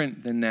was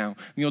different than now.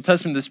 In the Old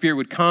Testament, the Spirit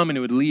would come and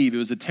it would leave. It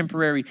was a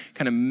temporary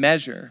kind of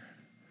measure.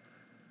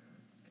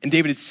 And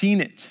David had seen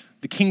it.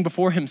 The king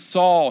before him,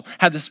 Saul,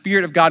 had the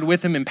Spirit of God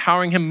with him,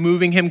 empowering him,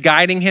 moving him,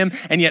 guiding him.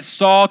 And yet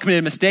Saul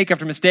committed mistake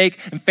after mistake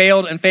and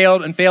failed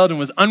and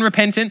was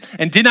unrepentant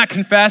and did not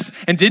confess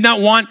and did not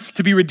want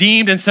to be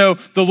redeemed. And so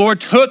the Lord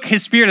took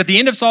his spirit. At the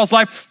end of Saul's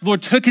life, the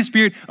Lord took his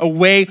spirit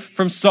away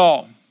from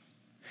Saul.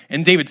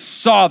 And David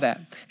saw that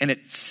and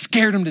it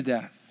scared him to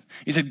death.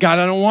 He said, God,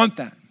 I don't want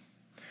that.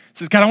 He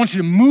says, God, I want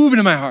you to move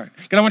into my heart.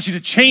 God, I want you to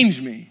change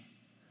me.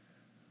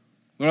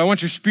 Lord, I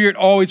want your Spirit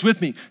always with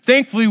me.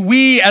 Thankfully,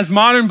 we as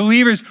modern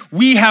believers,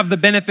 we have the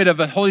benefit of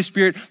the Holy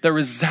Spirit that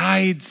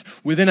resides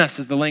within us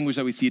is the language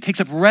that we see. It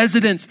takes up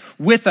residence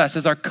with us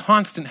as our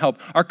constant help,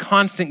 our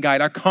constant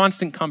guide, our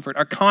constant comfort,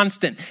 our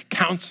constant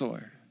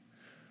counselor,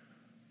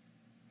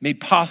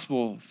 made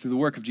possible through the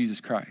work of Jesus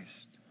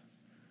Christ.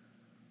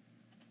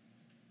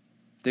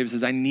 David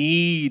says, I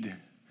need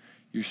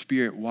your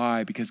Spirit.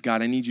 Why? Because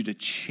God, I need you to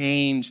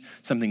change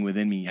something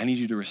within me. I need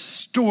you to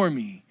restore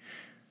me.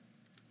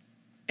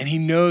 And he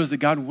knows that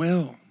God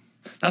will.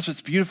 That's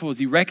what's beautiful is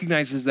he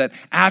recognizes that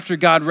after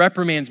God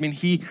reprimands,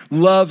 he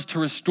loves to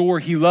restore.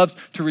 He loves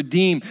to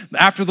redeem.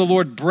 After the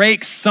Lord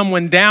breaks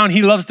someone down,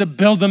 he loves to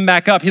build them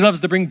back up. He loves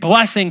to bring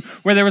blessing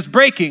where there was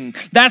breaking.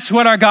 That's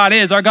what our God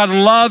is. Our God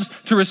loves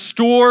to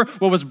restore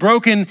what was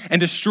broken and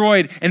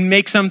destroyed and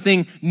make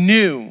something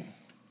new.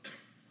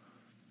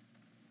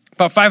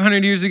 About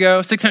 500 years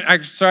ago,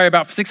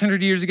 about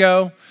 600 years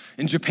ago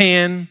in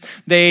Japan,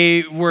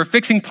 they were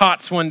fixing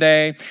pots one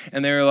day,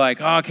 and they were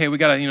like, oh, okay, we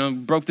gotta,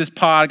 broke this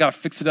pot, gotta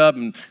fix it up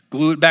and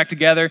glue it back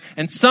together.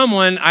 And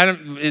someone,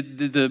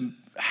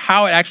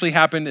 how it actually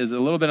happened is a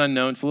little bit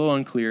unknown, it's a little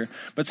unclear,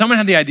 but someone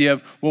had the idea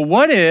of, well,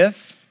 what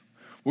if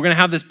we're gonna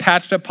have this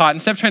patched up pot,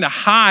 instead of trying to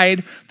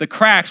hide the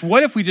cracks,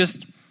 what if we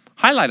just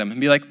highlight them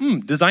and be like,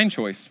 design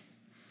choice.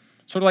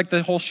 Sort of like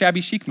the whole shabby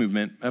chic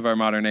movement of our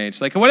modern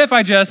age. Like, what if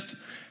I just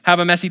have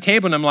a messy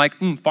table and I'm like,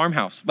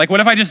 farmhouse. Like, what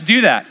if I just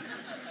do that?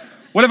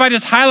 What if I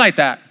just highlight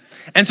that?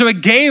 And so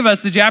it gave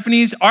us the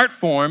Japanese art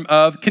form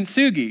of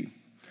kintsugi.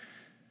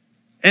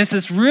 And it's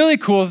this really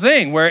cool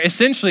thing where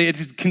essentially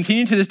it's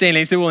continued to this day and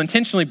age. They will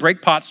intentionally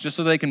break pots just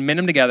so they can mend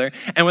them together.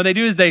 And what they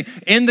do is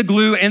in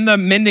the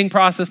mending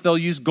process, they'll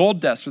use gold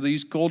dust or they'll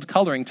use gold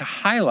coloring to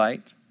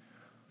highlight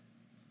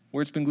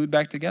where it's been glued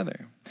back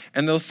together.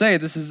 And they'll say,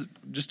 this is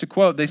just to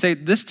quote, they say,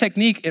 this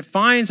technique, it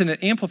finds and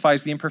it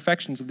amplifies the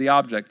imperfections of the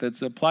object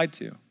that's applied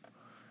to.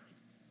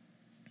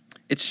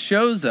 It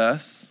shows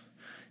us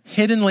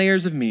hidden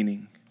layers of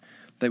meaning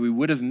that we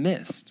would have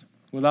missed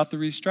without the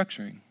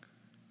restructuring.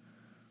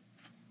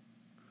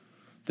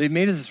 They've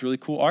made us this really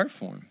cool art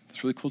form,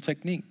 this really cool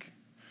technique,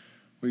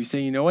 where you say,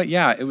 you know what,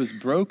 yeah, it was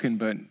broken,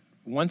 but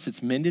once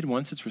it's mended,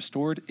 once it's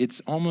restored, it's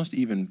almost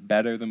even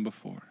better than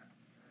before.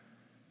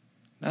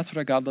 That's what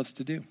our God loves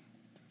to do.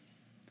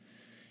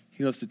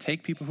 He loves to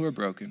take people who are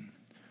broken,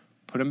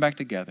 put them back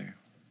together,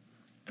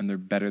 and they're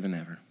better than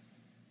ever.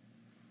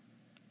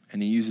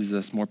 And he uses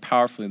us more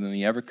powerfully than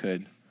he ever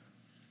could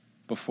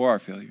before our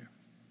failure.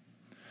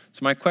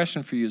 So my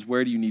question for you is,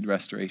 where do you need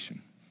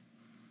restoration?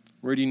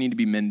 Where do you need to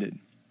be mended?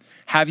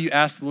 Have you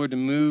asked the Lord to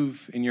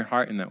move in your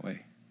heart in that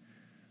way?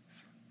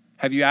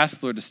 Have you asked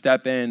the Lord to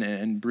step in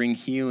and bring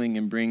healing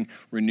and bring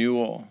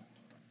renewal?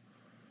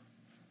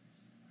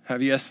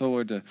 Have you asked the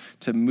Lord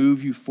to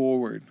move you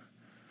forward?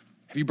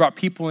 Have you brought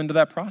people into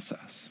that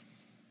process?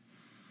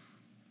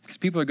 Because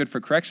people are good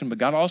for correction, but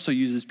God also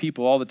uses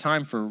people all the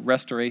time for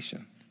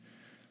restoration.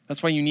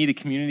 That's why you need a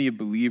community of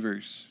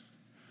believers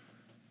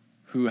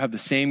who have the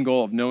same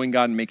goal of knowing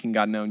God and making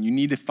God known. You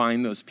need to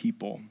find those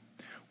people,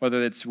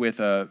 whether it's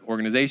with an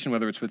organization,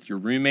 whether it's with your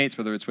roommates,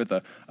 whether it's with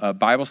a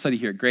Bible study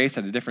here at Grace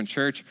at a different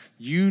church.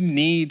 You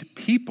need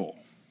people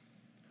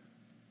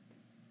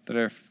that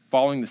are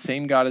following the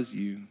same God as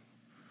you,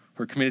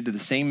 who are committed to the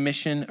same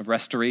mission of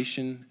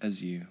restoration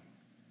as you.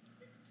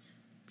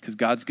 Because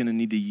God's going to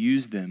need to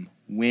use them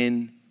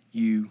when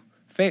you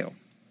fail.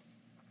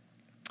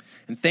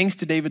 And thanks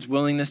to David's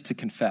willingness to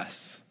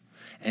confess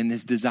and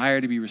his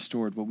desire to be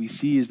restored, what we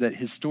see is that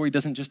his story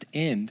doesn't just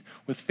end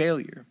with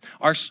failure.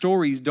 Our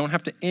stories don't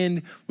have to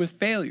end with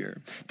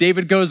failure.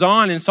 David goes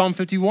on in Psalm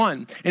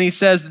 51, and he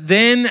says,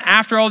 then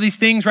after all these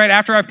things, right,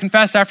 after I've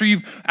confessed, after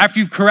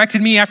you've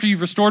corrected me, after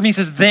you've restored me, he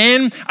says,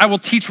 then I will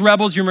teach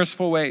rebels your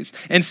merciful ways,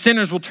 and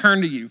sinners will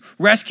turn to you.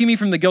 Rescue me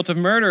from the guilt of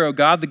murder, O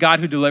God, the God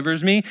who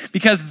delivers me,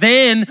 because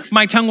then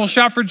my tongue will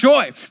shout for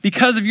joy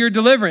because of your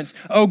deliverance.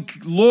 O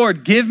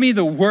Lord, give me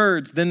the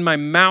words, then my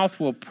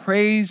mouth will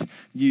praise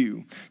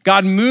you.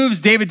 God moves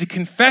David to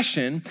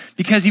confession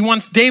because he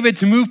wants David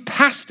to move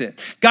past it.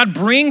 God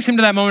brings him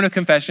to that moment of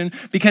confession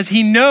because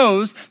he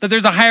knows that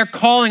there's a higher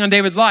calling on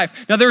David's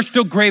life. Now, there are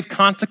still grave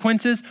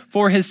consequences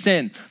for his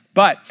sin,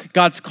 but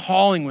God's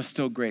calling was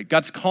still great.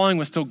 God's calling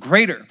was still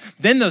greater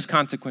than those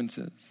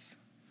consequences.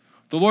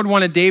 The Lord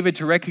wanted David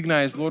to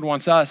recognize, the Lord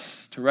wants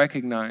us to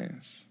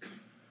recognize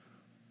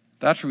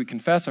that after we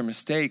confess our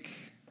mistake,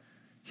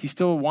 he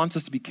still wants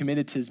us to be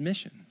committed to his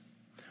mission.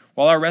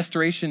 While our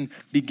restoration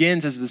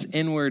begins as this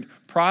inward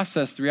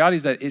process, the reality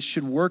is that it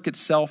should work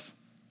itself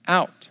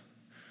out.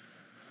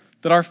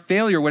 That our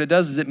failure, what it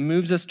does is it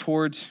moves us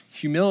towards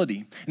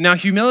humility. Now,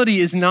 humility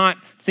is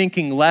not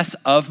thinking less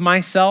of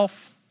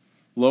myself,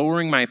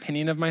 lowering my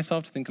opinion of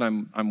myself to think that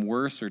I'm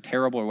worse or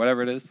terrible or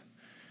whatever it is.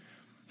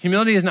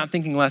 Humility is not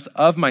thinking less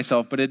of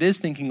myself, but it is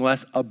thinking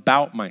less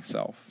about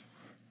myself.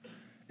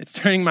 It's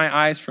turning my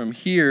eyes from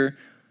here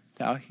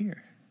to out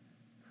here.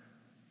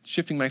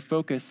 Shifting my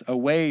focus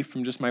away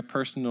from just my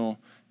personal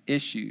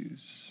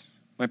issues,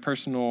 my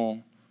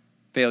personal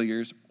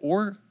failures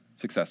or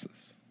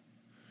successes.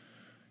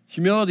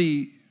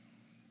 Humility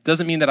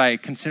doesn't mean that I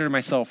consider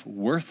myself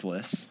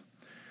worthless,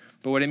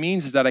 but what it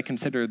means is that I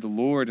consider the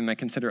Lord and I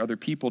consider other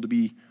people to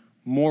be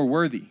more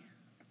worthy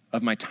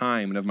of my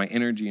time and of my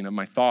energy and of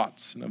my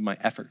thoughts and of my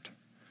effort.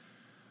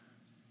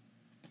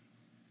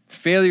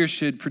 Failure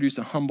should produce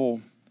a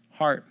humble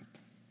heart.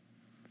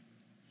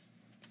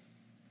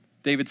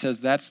 David says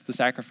that's the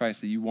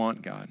sacrifice that you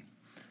want, God.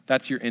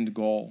 That's your end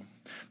goal.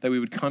 That we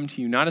would come to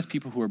you not as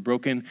people who are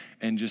broken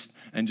and just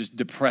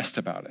depressed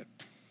about it,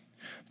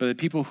 but the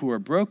people who are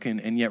broken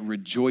and yet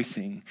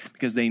rejoicing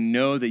because they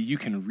know that you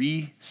can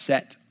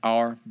reset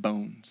our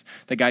bones.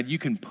 That God, you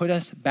can put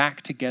us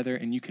back together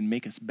and you can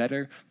make us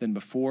better than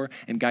before.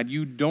 And God,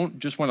 you don't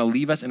just want to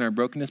leave us in our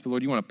brokenness, but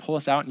Lord, you want to pull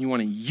us out and you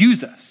want to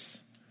use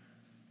us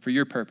for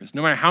your purpose.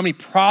 No matter how many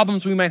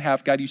problems we might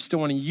have, God, you still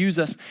want to use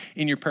us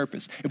in your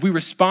purpose. If we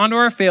respond to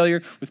our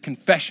failure with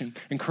confession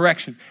and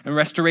correction and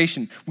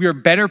restoration, we are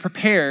better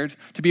prepared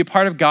to be a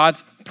part of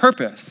God's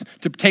purpose,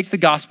 to take the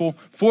gospel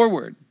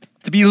forward,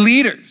 to be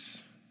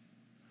leaders.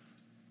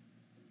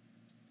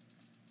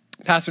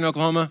 Pastor in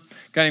Oklahoma,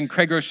 a guy named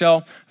Craig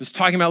Rochelle, was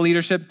talking about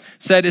leadership,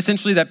 said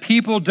essentially that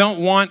people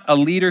don't want a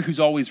leader who's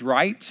always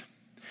right.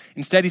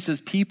 Instead, he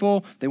says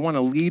people, they want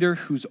a leader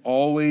who's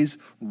always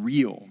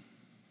real.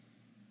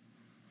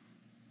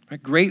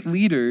 Great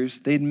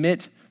leaders, they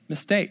admit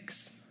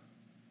mistakes.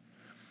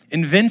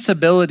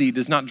 Invincibility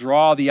does not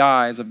draw the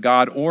eyes of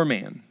God or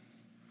man,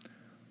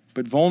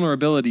 but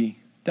vulnerability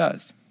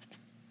does.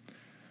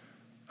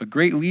 A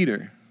great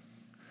leader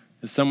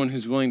is someone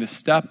who's willing to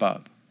step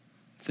up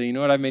and say, you know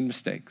what, I've made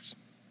mistakes.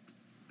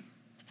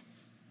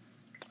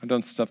 I've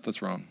done stuff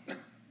that's wrong.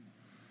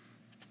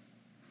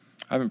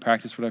 I haven't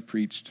practiced what I've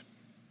preached.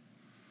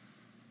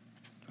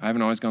 I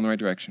haven't always gone the right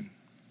direction.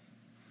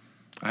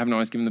 I haven't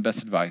always given the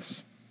best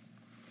advice.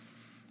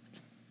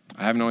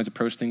 I haven't always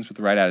approached things with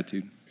the right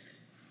attitude.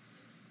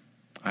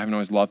 I haven't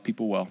always loved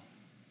people well.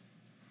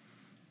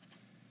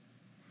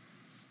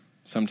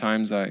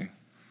 Sometimes I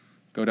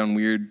go down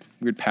weird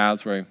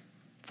paths where I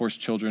force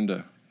children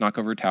to knock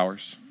over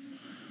towers,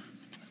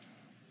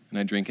 and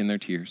I drink in their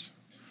tears.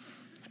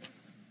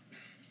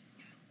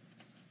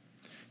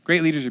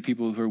 Great leaders are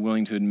people who are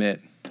willing to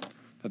admit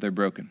that they're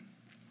broken.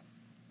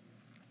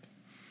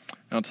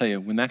 And I'll tell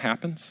you, when that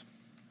happens,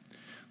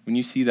 when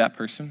you see that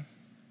person,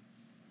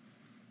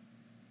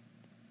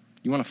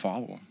 you want to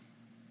follow them.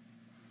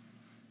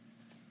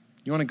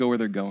 You want to go where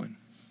they're going.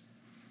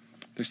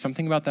 There's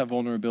something about that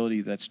vulnerability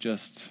that's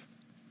just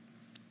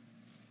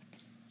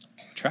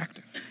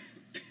attractive.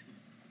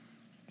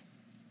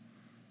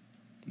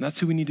 And that's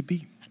who we need to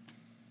be.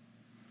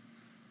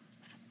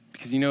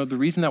 Because, the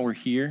reason that we're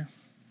here,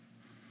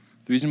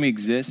 the reason we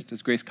exist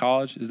as Grace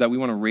College is that we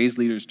want to raise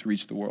leaders to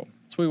reach the world.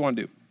 That's what we want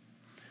to do.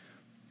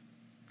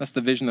 That's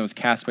the vision that was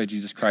cast by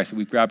Jesus Christ that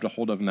we've grabbed a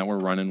hold of and that we're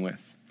running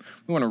with.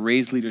 We want to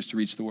raise leaders to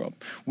reach the world.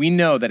 We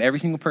know that every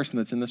single person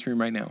that's in this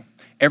room right now,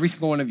 every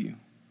single one of you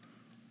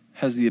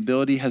has the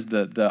ability, has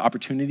the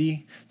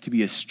opportunity to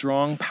be a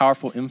strong,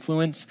 powerful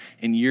influence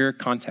in your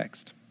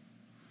context.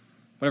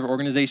 Whatever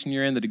organization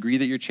you're in, the degree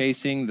that you're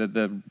chasing,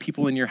 the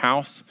people in your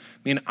house.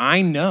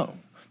 I know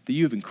that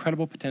you have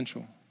incredible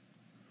potential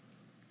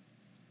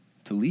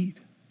to lead.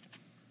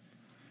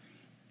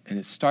 And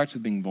it starts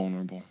with being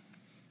vulnerable.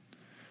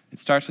 It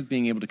starts with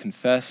being able to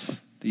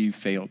confess that you've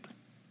failed.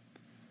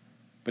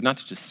 But not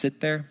to just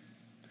sit there,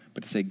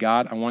 but to say,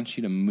 God, I want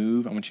you to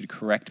move. I want you to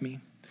correct me.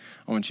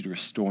 I want you to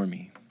restore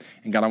me.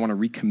 And God, I want to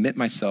recommit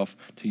myself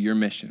to your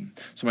mission.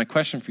 So my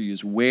question for you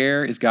is,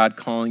 where is God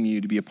calling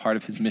you to be a part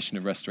of his mission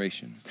of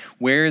restoration?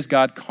 Where is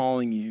God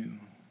calling you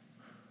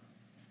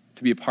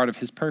to be a part of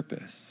his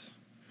purpose?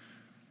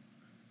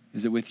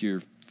 Is it with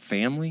your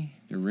family,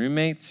 your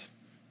roommates,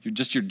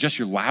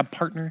 your lab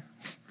partner?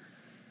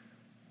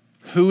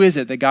 Who is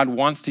it that God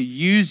wants to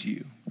use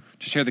you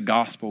to share the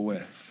gospel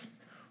with,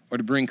 or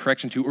to bring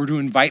correction to, or to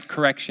invite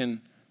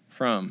correction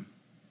from,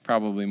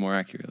 probably more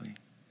accurately?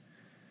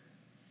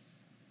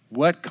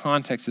 What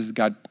context is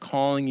God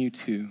calling you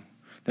to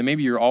that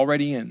maybe you're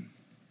already in,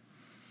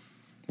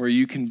 where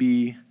you can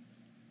be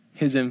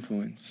his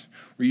influence,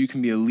 where you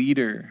can be a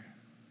leader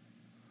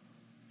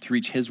to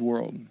reach his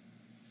world?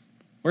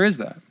 Where is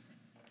that?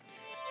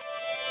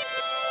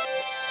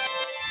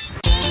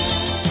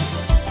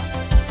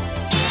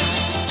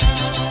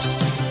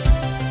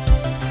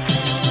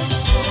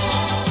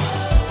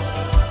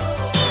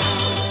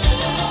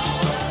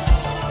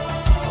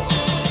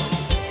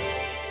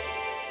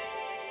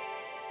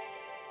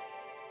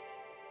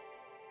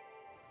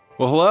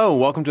 Well, hello,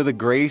 welcome to the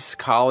Grace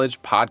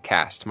College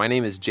Podcast. My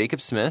name is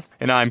Jacob Smith.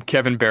 And I'm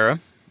Kevin Barra.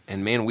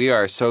 And man, we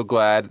are so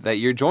glad that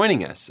you're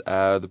joining us.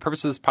 The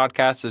purpose of this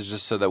podcast is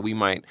just so that we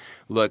might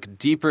look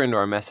deeper into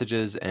our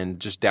messages and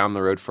just down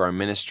the road for our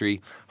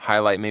ministry,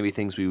 highlight maybe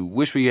things we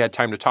wish we had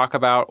time to talk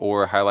about,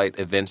 or highlight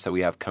events that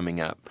we have coming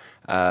up.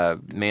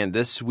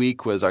 This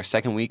week was our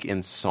second week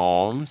in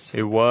Psalms.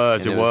 It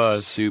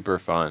was super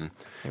fun.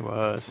 It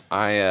was.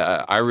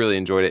 I really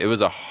enjoyed it. It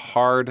was a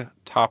hard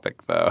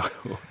topic, though.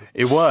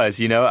 It was.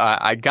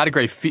 I got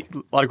a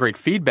lot of great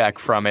feedback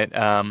from it.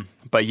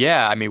 But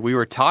yeah, we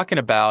were talking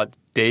about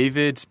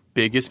David's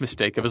biggest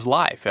mistake of his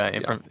life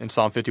in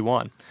Psalm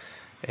 51.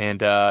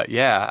 And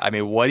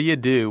what do you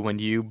do when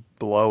you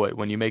blow it,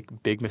 when you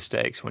make big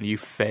mistakes, when you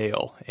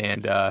fail?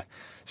 And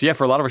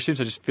for a lot of our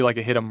students, I just feel like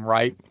it hit them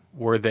right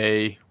where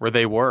they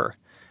were.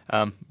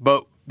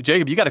 But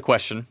Jacob, you got a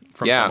question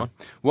someone.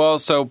 Well,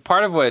 so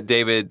part of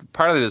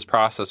his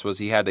process was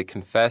he had to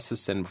confess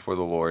his sin before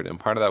the Lord, and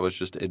part of that was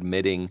just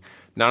admitting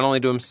not only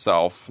to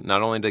himself,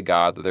 not only to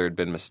God that there had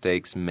been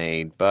mistakes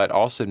made, but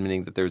also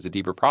admitting that there was a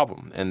deeper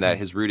problem and that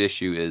his root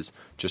issue is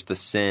just the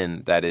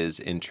sin that is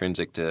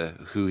intrinsic to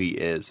who he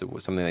is. It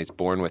was something that he's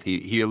born with.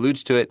 He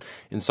alludes to it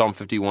in Psalm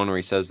 51 where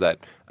he says that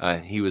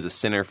he was a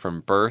sinner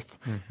from birth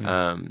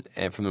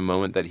and from the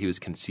moment that he was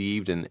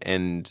conceived.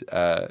 And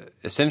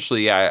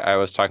essentially, I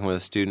was talking with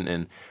a student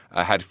and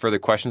I had further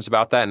questions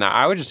about that. And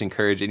I would just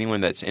encourage anyone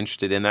that's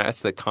interested in that.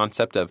 It's the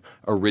concept of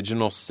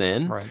original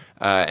sin. Right.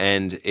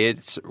 And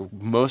it's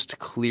most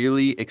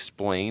clearly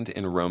explained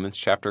in Romans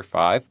chapter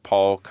 5.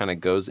 Paul kind of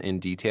goes in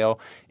detail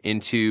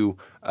into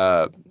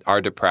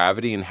our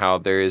depravity and how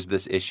there is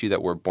this issue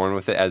that we're born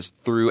with it, as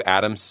through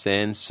Adam's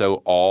sin,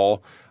 so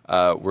all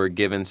were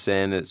given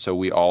sin, so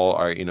we all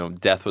are,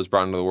 death was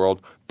brought into the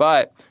world.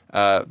 But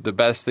the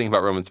best thing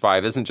about Romans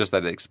 5 isn't just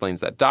that it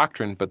explains that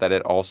doctrine, but that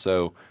it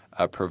also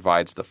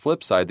provides the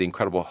flip side, the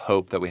incredible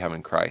hope that we have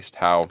in Christ.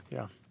 How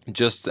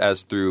just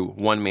as through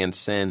one man's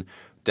sin,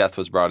 death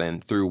was brought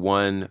in, through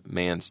one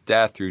man's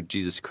death, through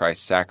Jesus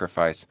Christ's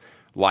sacrifice,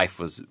 life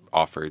was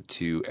offered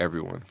to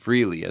everyone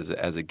freely as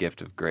a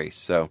gift of grace.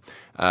 So,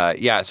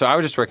 so I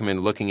would just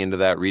recommend looking into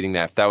that, reading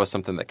that. If that was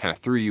something that kind of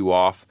threw you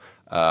off,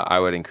 I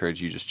would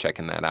encourage you just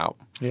checking that out.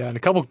 Yeah, and a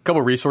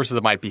couple resources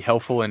that might be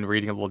helpful in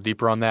reading a little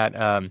deeper on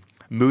that.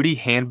 Moody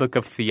Handbook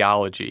of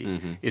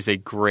Theology is a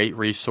great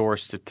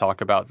resource to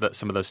talk about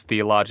some of those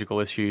theological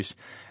issues,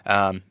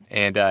 and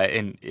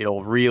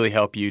it'll really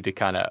help you to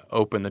kind of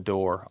open the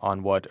door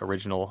on what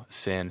original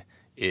sin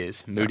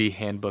is. Moody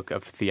Handbook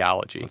of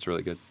Theology. That's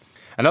really good.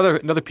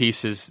 Another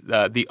piece is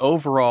the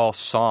overall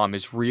psalm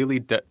is really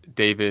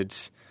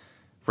David's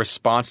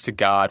response to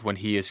God when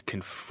he is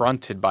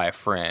confronted by a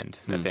friend,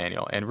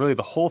 Nathaniel. And really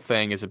the whole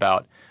thing is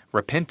about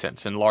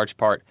repentance in large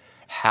part.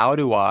 How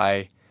do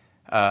I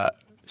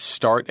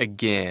start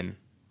again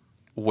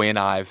when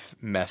I've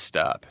messed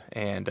up?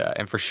 And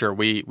for sure,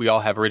 we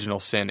all have original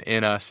sin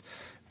in us.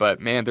 But,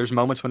 man, there's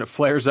moments when it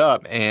flares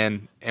up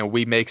and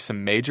we make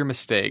some major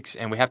mistakes,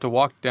 and we have to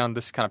walk down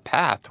this kind of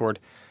path toward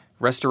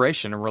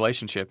restoration and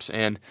relationships.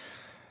 And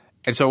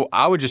so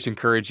I would just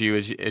encourage you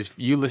as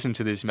you listen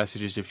to these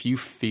messages, if you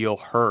feel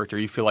hurt or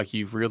you feel like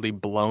you've really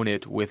blown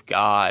it with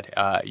God,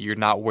 you're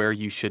not where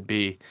you should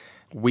be.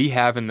 We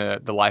have in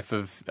the life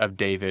of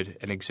David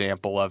an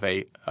example of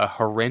a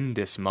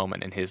horrendous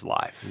moment in his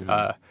life.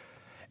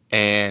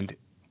 And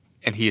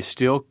he is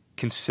still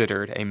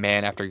considered a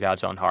man after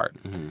God's own heart.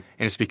 And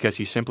it's because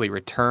he simply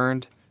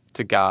returned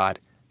to God,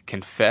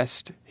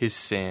 confessed his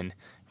sin,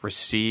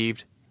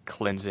 received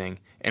cleansing,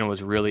 and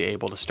was really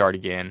able to start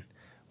again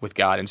with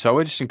God. And so I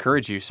would just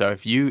encourage you. So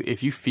if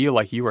you feel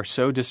like you are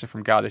so distant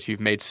from God that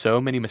you've made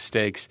so many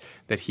mistakes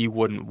that he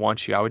wouldn't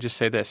want you, I would just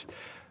say this: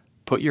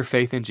 put your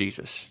faith in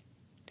Jesus.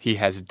 He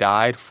has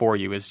died for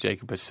you, as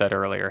Jacob has said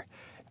earlier,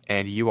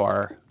 and you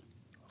are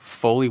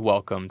fully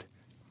welcomed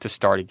to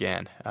start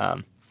again.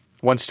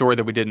 One story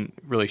that we didn't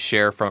really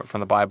share from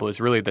the Bible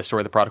is really the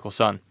story of the prodigal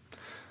son,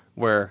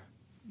 where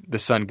the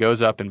son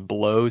goes up and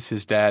blows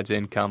his dad's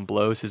income,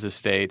 blows his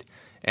estate,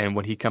 and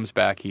when he comes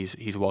back,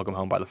 he's welcomed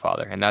home by the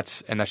Father. And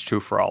that's true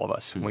for all of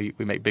us. We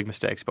make big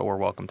mistakes, but we're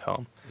welcomed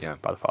home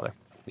by the Father.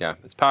 Yeah,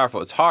 it's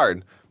powerful. It's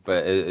hard,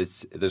 but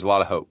there's a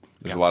lot of hope.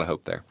 There's a lot of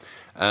hope there.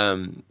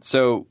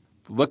 So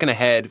looking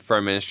ahead for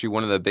our ministry,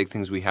 one of the big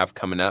things we have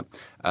coming up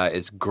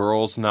is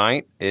Girls'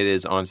 Night. It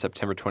is on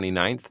September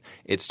 29th.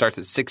 It starts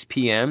at 6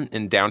 p.m.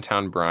 in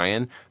downtown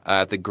Bryan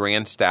at the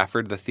Grand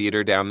Stafford, the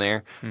theater down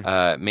there.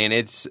 Man,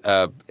 it's,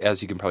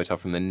 as you can probably tell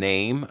from the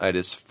name, it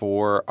is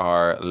for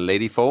our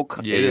lady folk.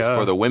 Yeah. It is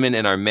for the women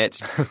in our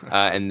midst.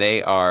 And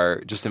they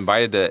are just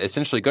invited to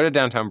essentially go to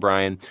downtown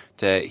Bryan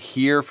to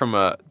hear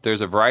from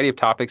there's a variety of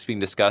topics being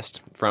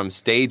discussed from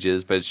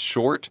stages, but it's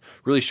short,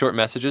 really short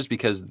messages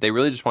because they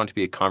really just want to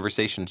be a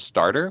conversation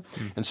starter.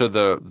 And so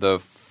the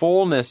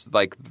fullness,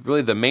 like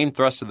really the main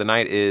thrust of the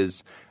night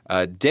is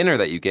dinner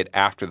that you get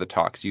after the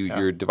talks.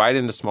 You're divided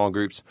into small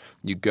groups.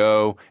 You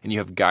go and you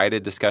have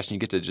guided discussion. You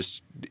get to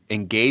just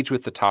engage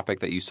with the topic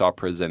that you saw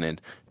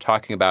presented,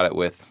 talking about it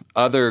with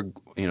other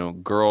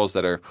girls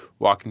that are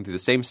walking through the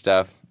same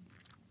stuff,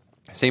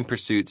 same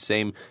pursuits,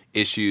 same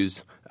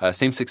issues,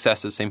 same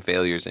successes, same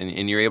failures,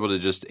 and you're able to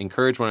just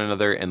encourage one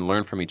another and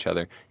learn from each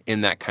other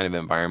in that kind of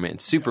environment.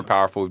 It's super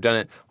powerful. We've done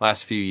it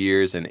last few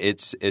years, and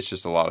it's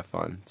just a lot of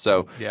fun.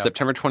 So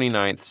September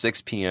 29th,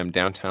 6 p.m.,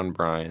 downtown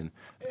Bryan.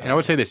 And I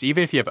would say this,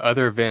 even if you have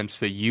other events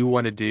that you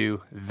want to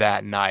do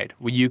that night,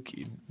 you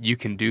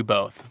can do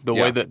both. The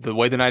way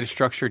the night is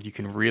structured, you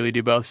can really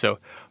do both. So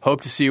hope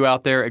to see you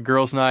out there at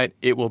Girls' Night.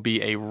 It will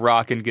be a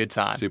rockin' good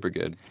time. Super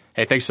good.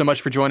 Hey, thanks so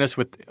much for joining us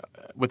with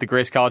the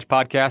Grace College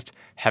Podcast.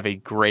 Have a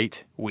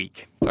great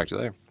week. Talk to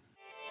you later.